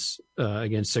challenges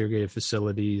against segregated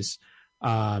facilities?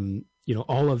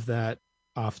 All of that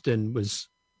often was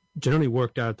generally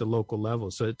worked out at the local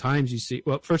level. So at times you see,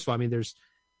 well, first of all, I mean, there's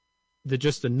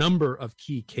just the number of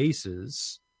key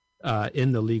cases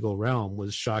in the legal realm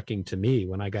was shocking to me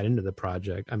when I got into the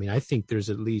project. I mean, I think there's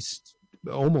at least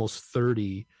almost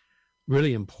 30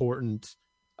 really important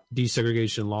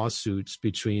desegregation lawsuits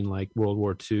between like World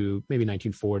War II, maybe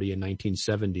 1940 and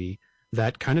 1970,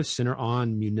 that kind of center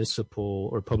on municipal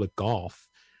or public golf.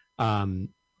 And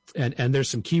there's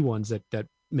some key ones that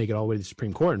make it all the way to the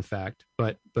Supreme Court, in fact.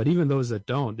 But even those that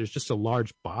don't, there's just a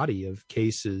large body of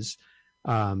cases.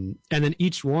 And then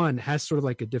each one has sort of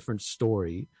like a different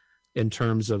story in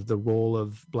terms of the role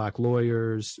of Black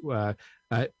lawyers, local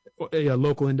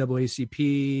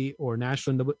NAACP or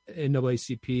national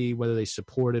NAACP, whether they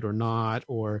support it or not,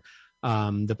 or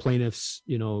the plaintiff's,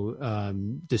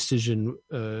 decision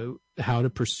how to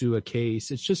pursue a case.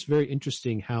 It's just very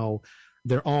interesting how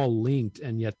they're all linked,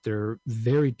 and yet they're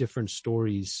very different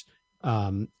stories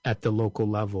at the local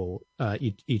level,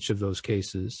 each of those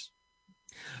cases.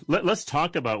 Let's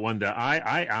talk about one that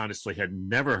I honestly had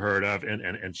never heard of,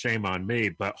 and shame on me,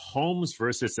 but Holmes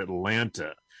versus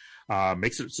Atlanta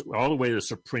makes it all the way to the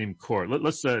Supreme Court.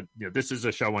 Let's this is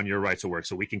a show on your rights of work,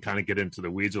 so we can kind of get into the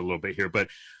weeds a little bit here, but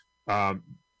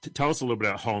tell us a little bit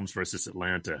about Holmes versus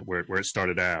Atlanta, where it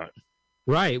started out.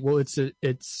 Right. Well, it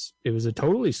was a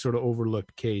totally sort of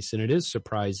overlooked case, and it is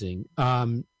surprising.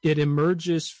 It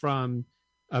emerges from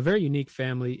a very unique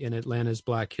family in Atlanta's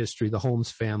Black history, the Holmes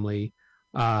family.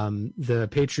 The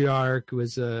patriarch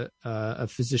was a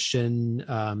physician.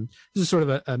 This is sort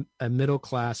of a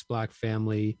middle-class Black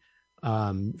family,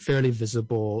 fairly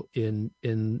visible in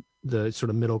the sort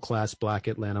of middle-class Black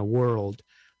Atlanta world.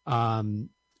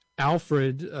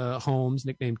 Alfred Holmes,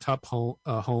 nicknamed Tup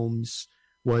Holmes,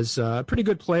 was a pretty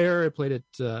good player. He played it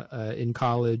in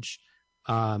college.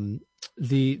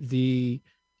 The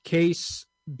case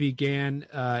began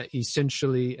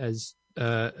essentially as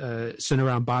centered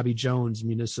around Bobby Jones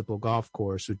Municipal Golf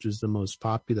Course, which was the most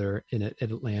popular in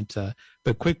Atlanta,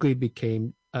 but quickly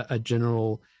became a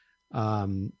general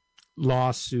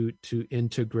lawsuit to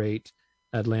integrate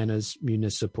Atlanta's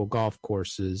municipal golf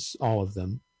courses, all of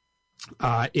them.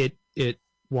 It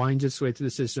winds its way through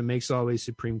the system, makes all the way to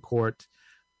Supreme Court.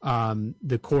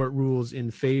 The court rules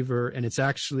in favor, and it's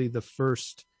actually the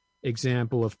first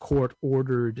example of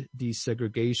court-ordered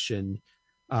desegregation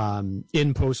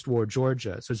in post-war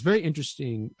Georgia. So it's very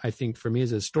interesting, I think, for me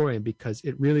as a historian, because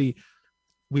it really,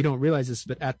 we don't realize this,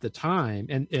 but at the time,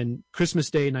 and Christmas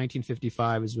Day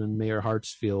 1955 is when Mayor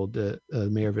Hartsfield, the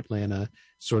mayor of Atlanta,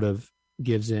 sort of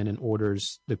gives in and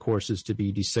orders the courses to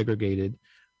be desegregated.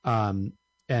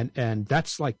 And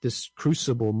that's like this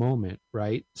crucible moment,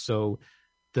 right? So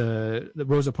the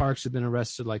Rosa Parks had been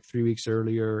arrested like 3 weeks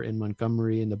earlier in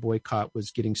Montgomery, and the boycott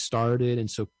was getting started. And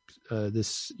so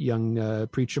this young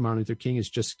preacher, Martin Luther King, is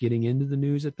just getting into the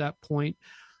news at that point.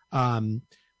 Brown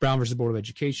versus Board of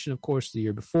Education, of course, the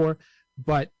year before.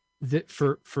 But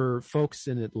for folks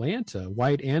in Atlanta,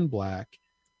 white and black,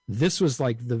 this was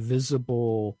like the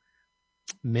visible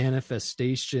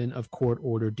manifestation of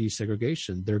court-ordered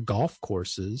desegregation. Their golf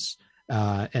courses.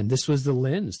 And this was the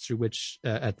lens through which,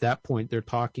 at that point, they're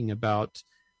talking about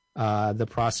the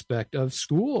prospect of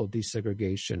school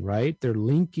desegregation, right? They're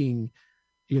linking,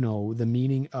 the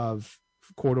meaning of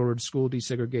court-ordered school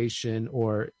desegregation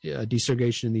or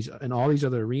desegregation in all these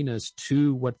other arenas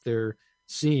to what they're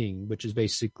seeing, which is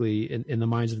basically, in the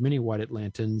minds of many white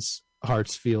Atlantans,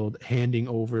 Hartsfield handing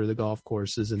over the golf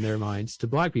courses in their minds to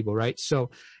black people, right?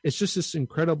 So it's just this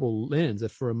incredible lens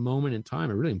that for a moment in time,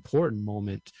 a really important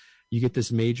moment, you get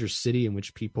this major city in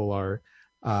which people are,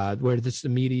 where the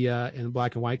media and the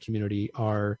black and white community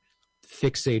are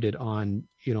fixated on,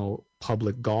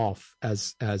 public golf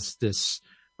as this,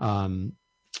 lens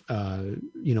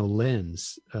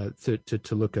to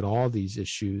look at all these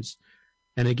issues.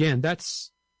 And again,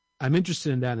 I'm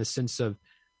interested in that in the sense of,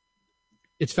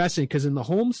 it's fascinating because in the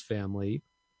Holmes family,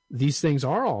 these things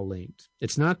are all linked.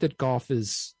 It's not that golf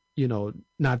is,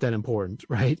 not that important,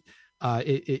 right?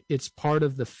 It's part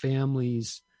of the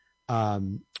family's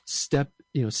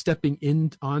stepping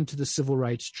in onto the civil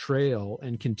rights trail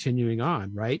and continuing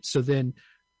on, right? So then,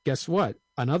 guess what?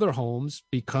 Another Holmes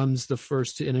becomes the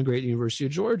first to integrate the University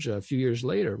of Georgia a few years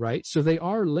later, right? So they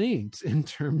are linked in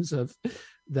terms of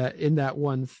that in that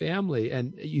one family.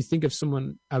 And you think of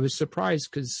someone, I was surprised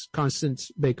because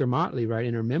Constance Baker Motley, right,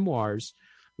 in her memoirs,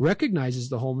 recognizes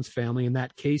the Holmes family in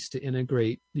that case to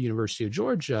integrate the University of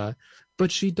Georgia,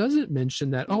 but she doesn't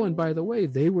mention that, oh, and by the way,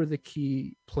 they were the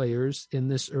key players in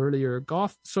this earlier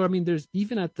golf. So, I mean, there's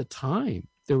even at the time,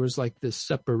 there was like this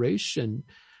separation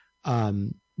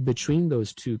between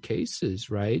those two cases,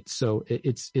 right? So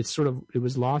it's sort of, it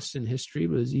was lost in history,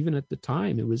 but even at the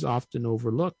time, it was often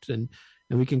overlooked. And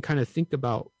we can kind of think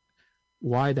about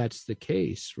why that's the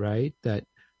case, right? That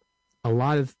a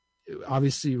lot of,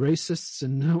 obviously racists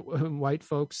and white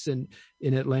folks in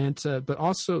Atlanta, but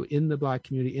also in the black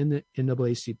community, in the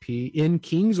NAACP, in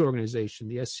King's organization,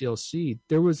 the SCLC,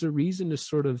 there was a reason to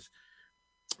sort of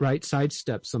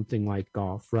sidestep something like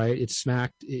golf, right? It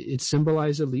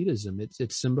symbolized elitism.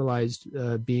 It symbolized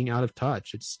being out of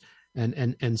touch.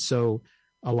 And so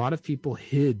a lot of people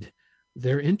hid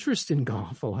their interest in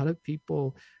golf. A lot of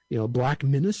people, black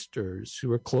ministers who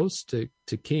were close to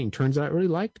King, turns out really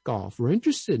liked golf, were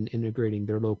interested in integrating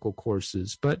their local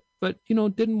courses, but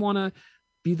didn't want to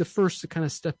be the first to kind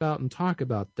of step out and talk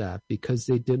about that because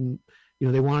they didn't,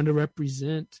 they wanted to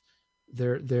represent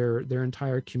their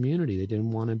entire community. They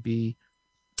didn't want to be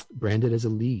branded as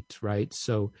elite, right?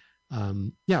 So,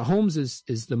 Holmes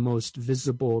is the most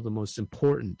visible, the most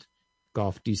important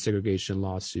golf desegregation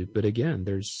lawsuit. But again,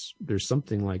 there's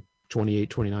something like 28,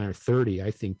 29, or 30,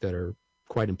 I think, that are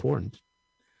quite important.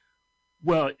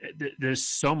 Well, there's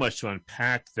so much to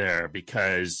unpack there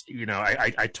because,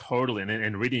 I totally,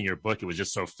 and reading your book, it was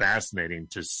just so fascinating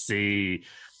to see,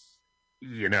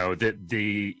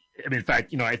 in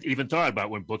fact, I even thought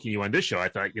about when booking you on this show, I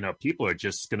thought, people are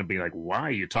just going to be like, why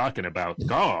are you talking about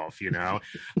golf,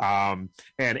 and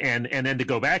then to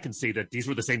go back and see that these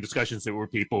were the same discussions that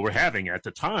people were having at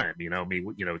the time,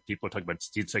 people are talking about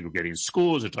desegregating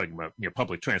schools, they're talking about,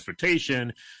 public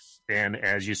transportation. And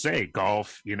as you say,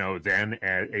 golf, then,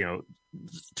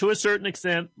 to a certain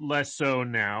extent, less so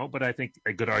now, but I think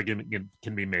a good argument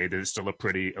can be made that it's still a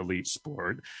pretty elite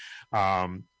sport.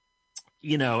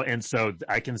 And so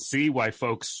I can see why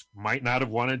folks might not have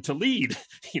wanted to lead,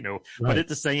 but at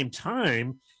the same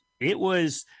time,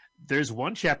 there's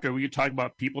one chapter where you talk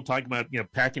about people talking about,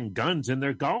 packing guns in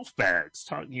their golf bags,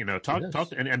 talk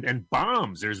and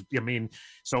bombs.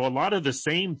 So a lot of the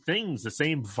same things, the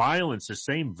same violence, the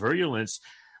same virulence.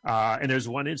 And there's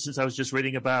one instance I was just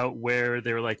reading about where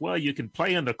they were like, well, you can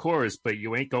play on the course, but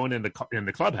you ain't going in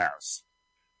the clubhouse.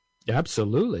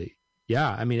 Absolutely. Yeah,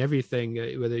 I mean, everything,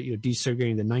 whether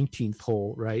desegregating the 19th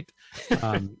hole, right?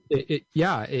 And if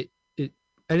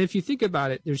you think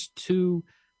about it, there's two.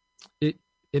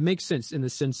 It makes sense in the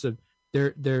sense of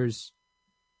there's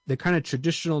the kind of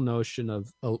traditional notion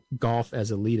of golf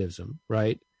as elitism,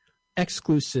 right?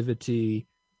 Exclusivity,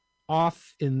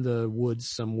 off in the woods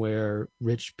somewhere,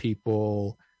 rich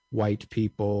people, white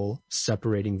people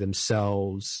separating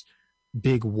themselves.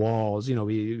 Big walls,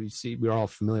 we're all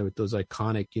familiar with those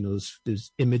iconic,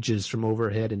 those images from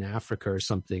overhead in Africa or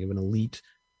something of an elite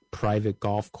private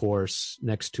golf course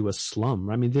next to a slum.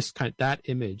 I mean, that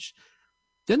image,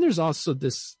 then there's also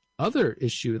this other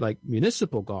issue like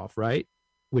municipal golf, right?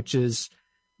 Which is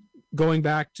going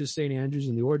back to St. Andrews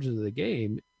and the origins of the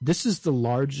game. This is the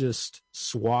largest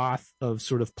swath of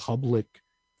sort of public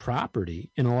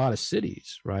property in a lot of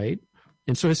cities, right?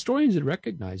 And so historians would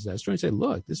recognize that. Historians say,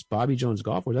 look, this Bobby Jones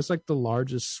golf course, that's like the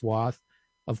largest swath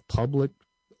of public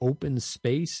open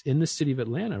space in the city of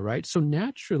Atlanta, right? So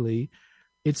naturally,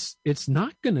 it's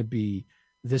not going to be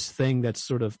this thing that's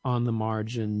sort of on the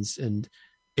margins and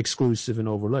exclusive and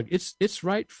overlooked. It's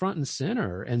right front and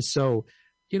center. And so,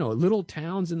 little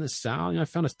towns in the South, I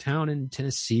found a town in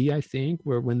Tennessee, I think,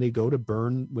 where when the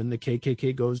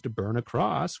KKK goes to burn a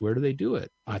cross, where do they do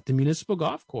it? At the municipal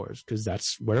golf course, because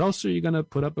that's where else are you going to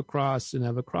put up a cross and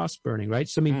have a cross burning, right?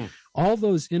 So, I mean, all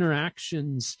those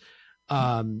interactions,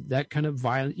 that kind of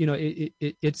violent,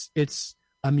 it's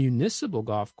a municipal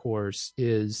golf course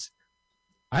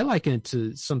I liken it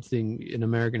to something in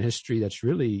American history that's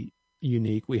really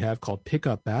unique we have called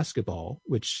pickup basketball,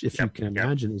 which if you can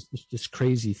imagine is this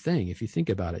crazy thing. If you think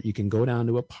about it, you can go down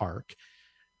to a park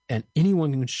and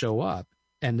anyone can show up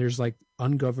and there's like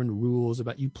ungoverned rules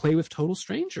about you play with total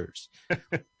strangers.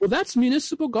 Well, that's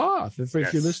municipal golf. If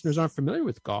your listeners aren't familiar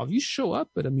with golf, you show up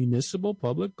at a municipal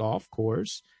public golf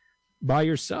course by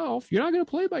yourself. You're not going to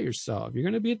play by yourself. You're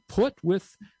going to be put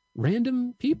with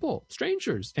random people,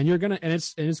 strangers, and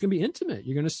it's going to be intimate.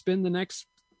 You're going to spend the next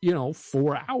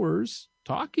 4 hours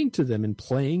talking to them and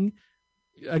playing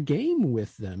a game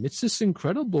with them. It's just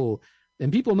incredible.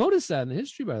 And people notice that in the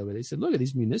history, by the way. They said, look at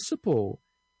these municipal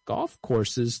golf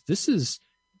courses. This is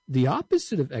the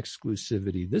opposite of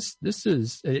exclusivity. This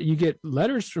is, you get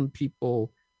letters from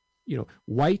people,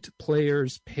 white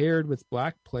players paired with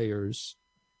black players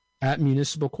at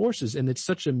municipal courses. And it's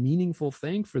such a meaningful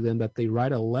thing for them that they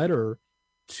write a letter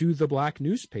to the black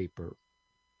newspaper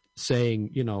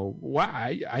saying,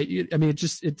 why? I mean,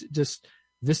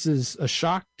 this is a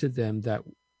shock to them that,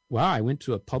 wow, I went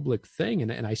to a public thing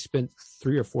and I spent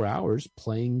 3 or 4 hours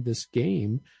playing this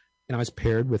game and I was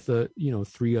paired with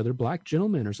 3 other black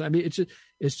gentlemen or something. I mean,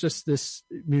 it's just this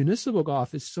municipal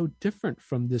golf is so different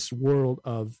from this world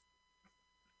of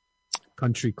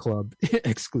country club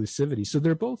exclusivity. So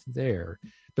they're both there,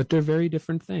 but they're very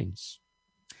different things.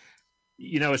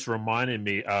 It's reminding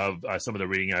me of some of the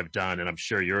reading I've done, and I'm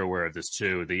sure you're aware of this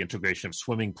too, the integration of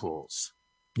swimming pools.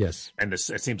 Yes. And it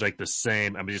seems like the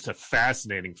same. I mean, just a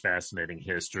fascinating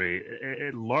history.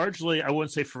 It largely, I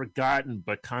wouldn't say forgotten,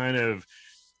 but kind of,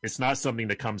 it's not something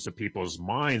that comes to people's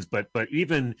minds. But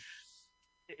even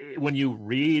when you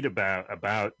read about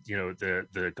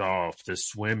the golf, the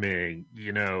swimming,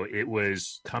 it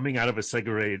was coming out of a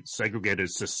segregated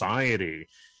society.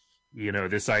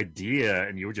 This idea,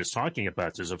 and you were just talking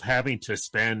about this, of having to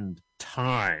spend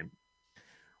time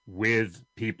with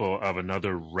people of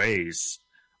another race.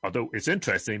 Although it's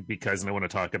interesting because, and I want to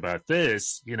talk about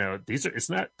this, it's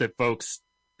not that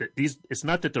it's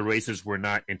not that the races were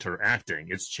not interacting.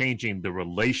 It's changing the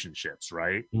relationships,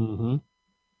 right? Mm-hmm.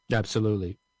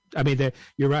 Absolutely. I mean,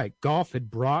 you're right. Golf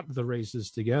had brought the races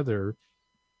together,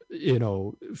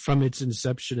 from its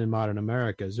inception in modern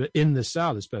America, in the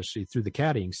South, especially through the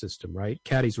caddying system, right?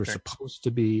 Caddies were supposed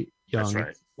to be young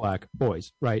black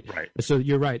boys, right? Right. So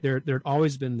you're right. There'd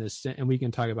always been this, and we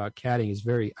can talk about caddying is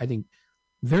very, I think,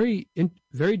 very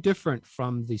different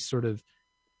from the sort of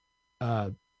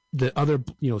the other,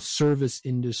 service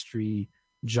industry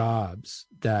jobs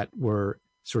that were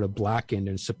sort of blackened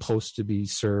and supposed to be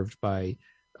served by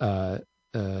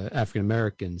African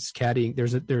Americans. Caddying,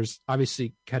 there's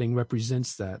obviously caddying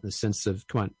represents that in the sense of,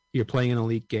 come on, you're playing an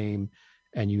elite game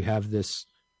and you have this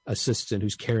assistant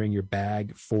who's carrying your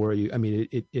bag for you. I mean,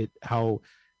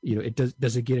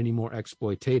 does it get any more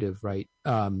exploitative, right?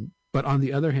 But on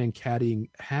the other hand, caddying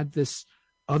had this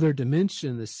other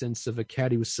dimension, the sense of a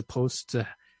caddy was supposed to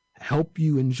help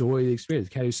you enjoy the experience.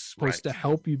 The caddy was supposed to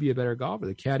help you be a better golfer.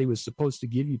 The caddy was supposed to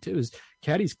give you tips.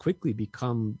 Caddies quickly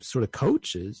become sort of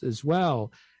coaches as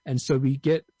well. And so we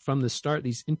get from the start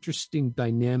these interesting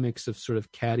dynamics of sort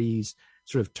of caddies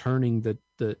sort of turning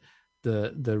the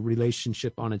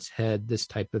relationship on its head, this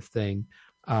type of thing.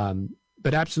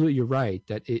 But absolutely, you're right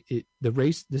that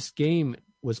this game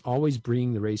was always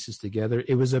bringing the races together.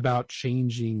 It was about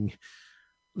changing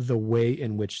the way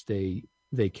in which they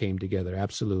came together.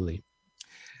 Absolutely.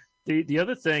 The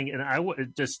other thing, and I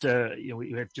just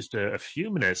we have just a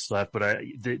few minutes left, but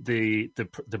the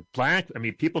black, I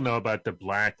mean, people know about the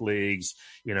black leagues,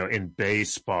 in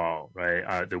baseball,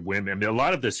 right? The women, I mean, a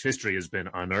lot of this history has been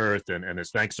unearthed, and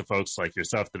it's thanks to folks like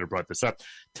yourself that have brought this up.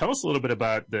 Tell us a little bit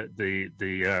about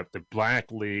the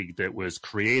black league that was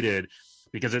created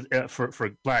because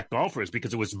for black golfers,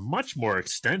 because it was much more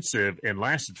extensive and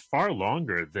lasted far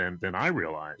longer than I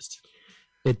realized.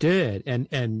 It did,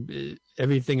 and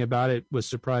everything about it was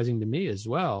surprising to me as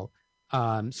well.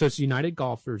 So it's the United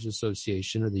Golfers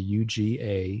Association, or the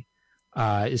UGA,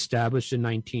 established in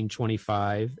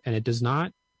 1925, and it does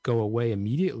not go away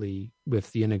immediately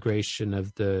with the integration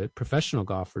of the Professional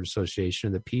Golfers Association,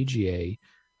 or the PGA,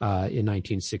 in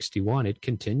 1961. It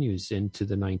continues into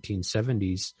the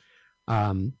 1970s.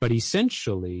 But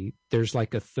essentially, there's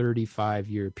like a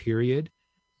 35-year period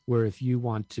where if you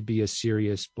want to be a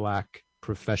serious black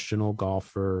professional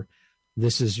golfer,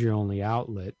 this is your only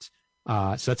outlet.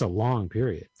 So that's a long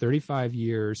period, 35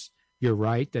 years. You're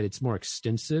right that it's more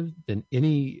extensive than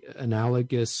any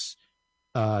analogous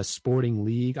sporting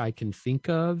league I can think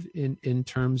of in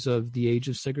terms of the age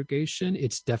of segregation.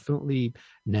 It's definitely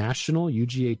national.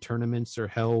 UGA tournaments are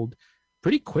held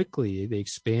pretty quickly. They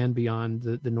expand beyond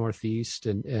the Northeast,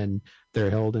 and they're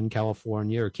held in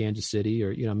California or Kansas City,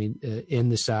 or, in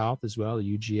the South as well.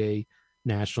 The UGA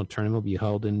national tournament will be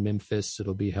held in Memphis.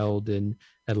 It'll be held in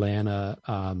Atlanta,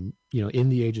 in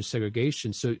the age of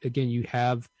segregation. So again, you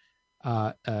have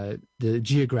the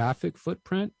geographic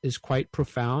footprint is quite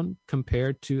profound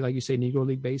compared to, like you say, Negro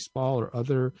League Baseball or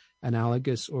other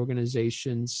analogous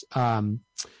organizations.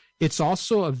 It's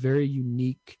also a very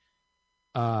unique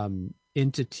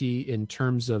entity in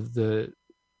terms of the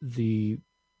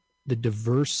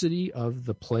diversity of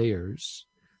the players.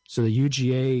 So the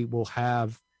UGA will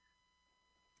have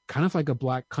kind of like a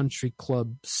black country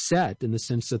club set, in the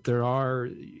sense that there are,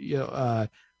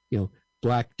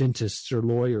 black dentists or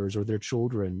lawyers or their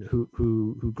children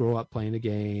who grow up playing the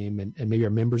game and maybe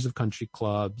are members of country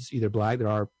clubs, either black. There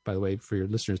are, by the way, for your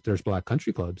listeners, there's black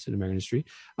country clubs in American history,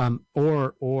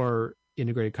 or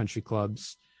integrated country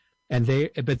clubs.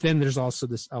 But then there's also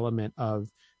this element of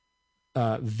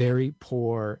very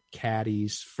poor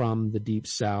caddies from the Deep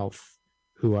South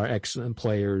who are excellent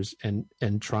players and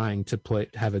trying to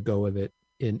have a go of it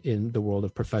in the world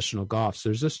of professional golf. So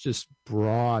there's just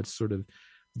broad sort of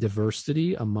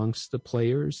diversity amongst the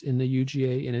players in the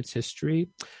UGA in its history.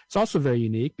 It's also very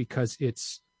unique because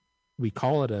we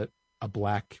call it a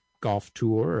black golf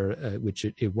tour, which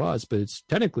it was, but it's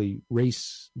technically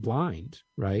race blind,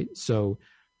 right? So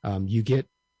you get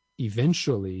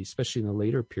eventually, especially in the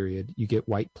later period, you get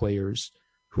white players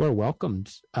who are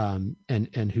welcomed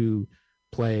and who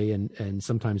play and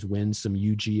sometimes win some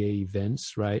UGA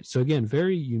events, right? So again,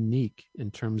 very unique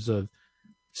in terms of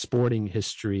sporting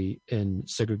history in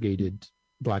segregated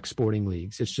black sporting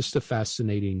leagues. It's just a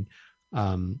fascinating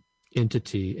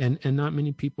entity, and not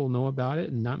many people know about it,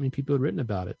 and not many people have written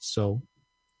about it. So,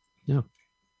 yeah.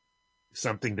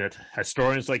 Something that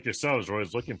historians like yourselves are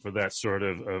always looking for, that sort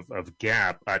of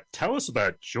gap. Tell us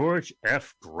about George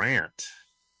F. Grant.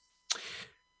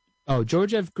 Oh,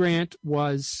 George F. Grant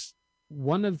was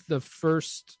one of the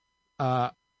first,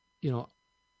 sort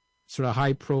of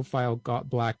high-profile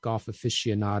black golf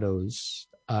aficionados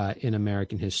in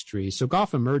American history. So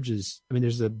golf emerges,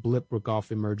 there's a blip where golf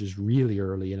emerges really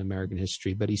early in American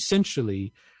history, but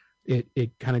essentially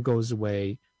it kind of goes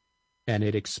away and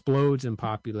it explodes in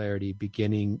popularity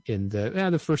beginning in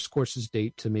the first courses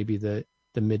date to maybe the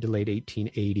mid to late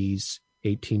 1880s,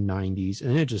 1890s,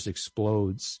 and it just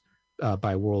explodes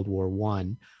by World War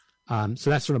I. So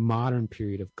that's sort of modern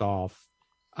period of golf.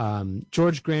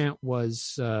 George Grant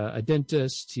was a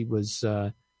dentist. He was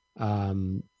a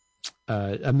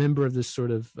member of this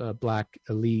sort of black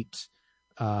elite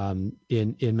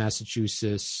in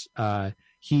Massachusetts.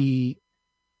 He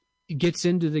gets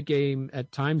into the game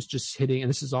at times just hitting, and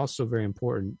this is also very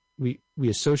important. We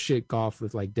associate golf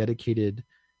with like dedicated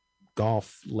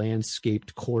golf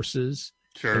landscaped courses.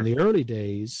 Sure. In the early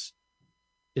days,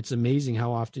 it's amazing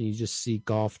how often you just see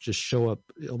golf just show up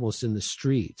almost in the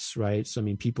streets, right? So,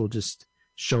 people just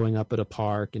showing up at a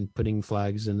park and putting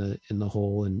flags in the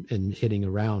hole and hitting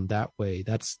around that way.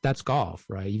 That's golf,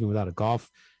 right? Even without a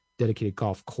dedicated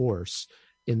golf course.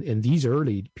 In these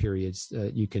early periods,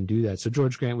 you can do that. So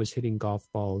George Grant was hitting golf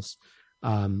balls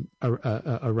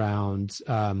around.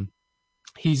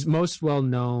 He's most well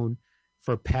known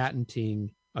for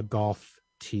patenting a golf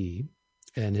tee.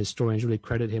 And historians really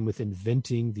credit him with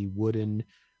inventing the what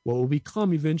will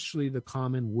become eventually the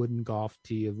common wooden golf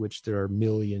tee, of which there are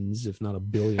millions, if not a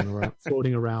billion,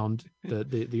 floating around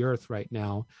the earth right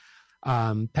now.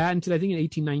 Patented, I think, in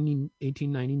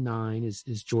 1899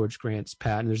 is George Grant's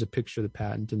patent. There's a picture of the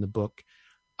patent in the book.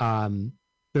 But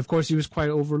of course, he was quite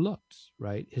overlooked,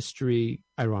 right? History,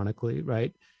 ironically,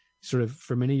 right? Sort of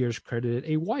for many years credited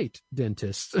a white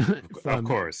dentist from of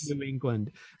course, New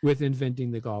England with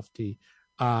inventing the golf tee.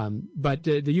 But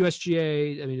the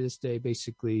USGA, I mean, to this day,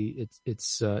 basically,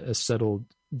 it's a settled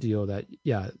deal that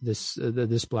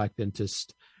this black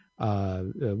dentist,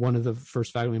 one of the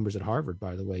first faculty members at Harvard,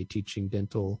 by the way, teaching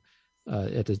dental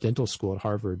at the dental school at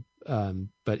Harvard,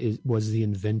 but it was the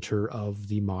inventor of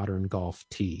the modern golf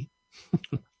tee.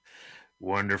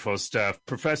 Wonderful stuff.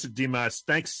 Professor Dimas,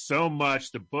 thanks so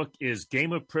much. The book is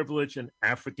Game of Privilege and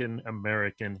African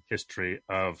American History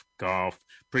of Golf.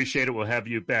 Appreciate it. We'll have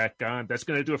you back on. That's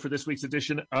going to do it for this week's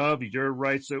edition of Your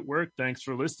Rights at Work. Thanks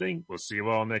for listening. We'll see you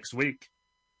all next week.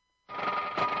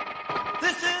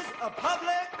 This is a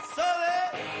public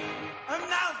service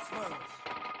announcement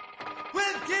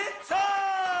with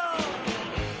guitar.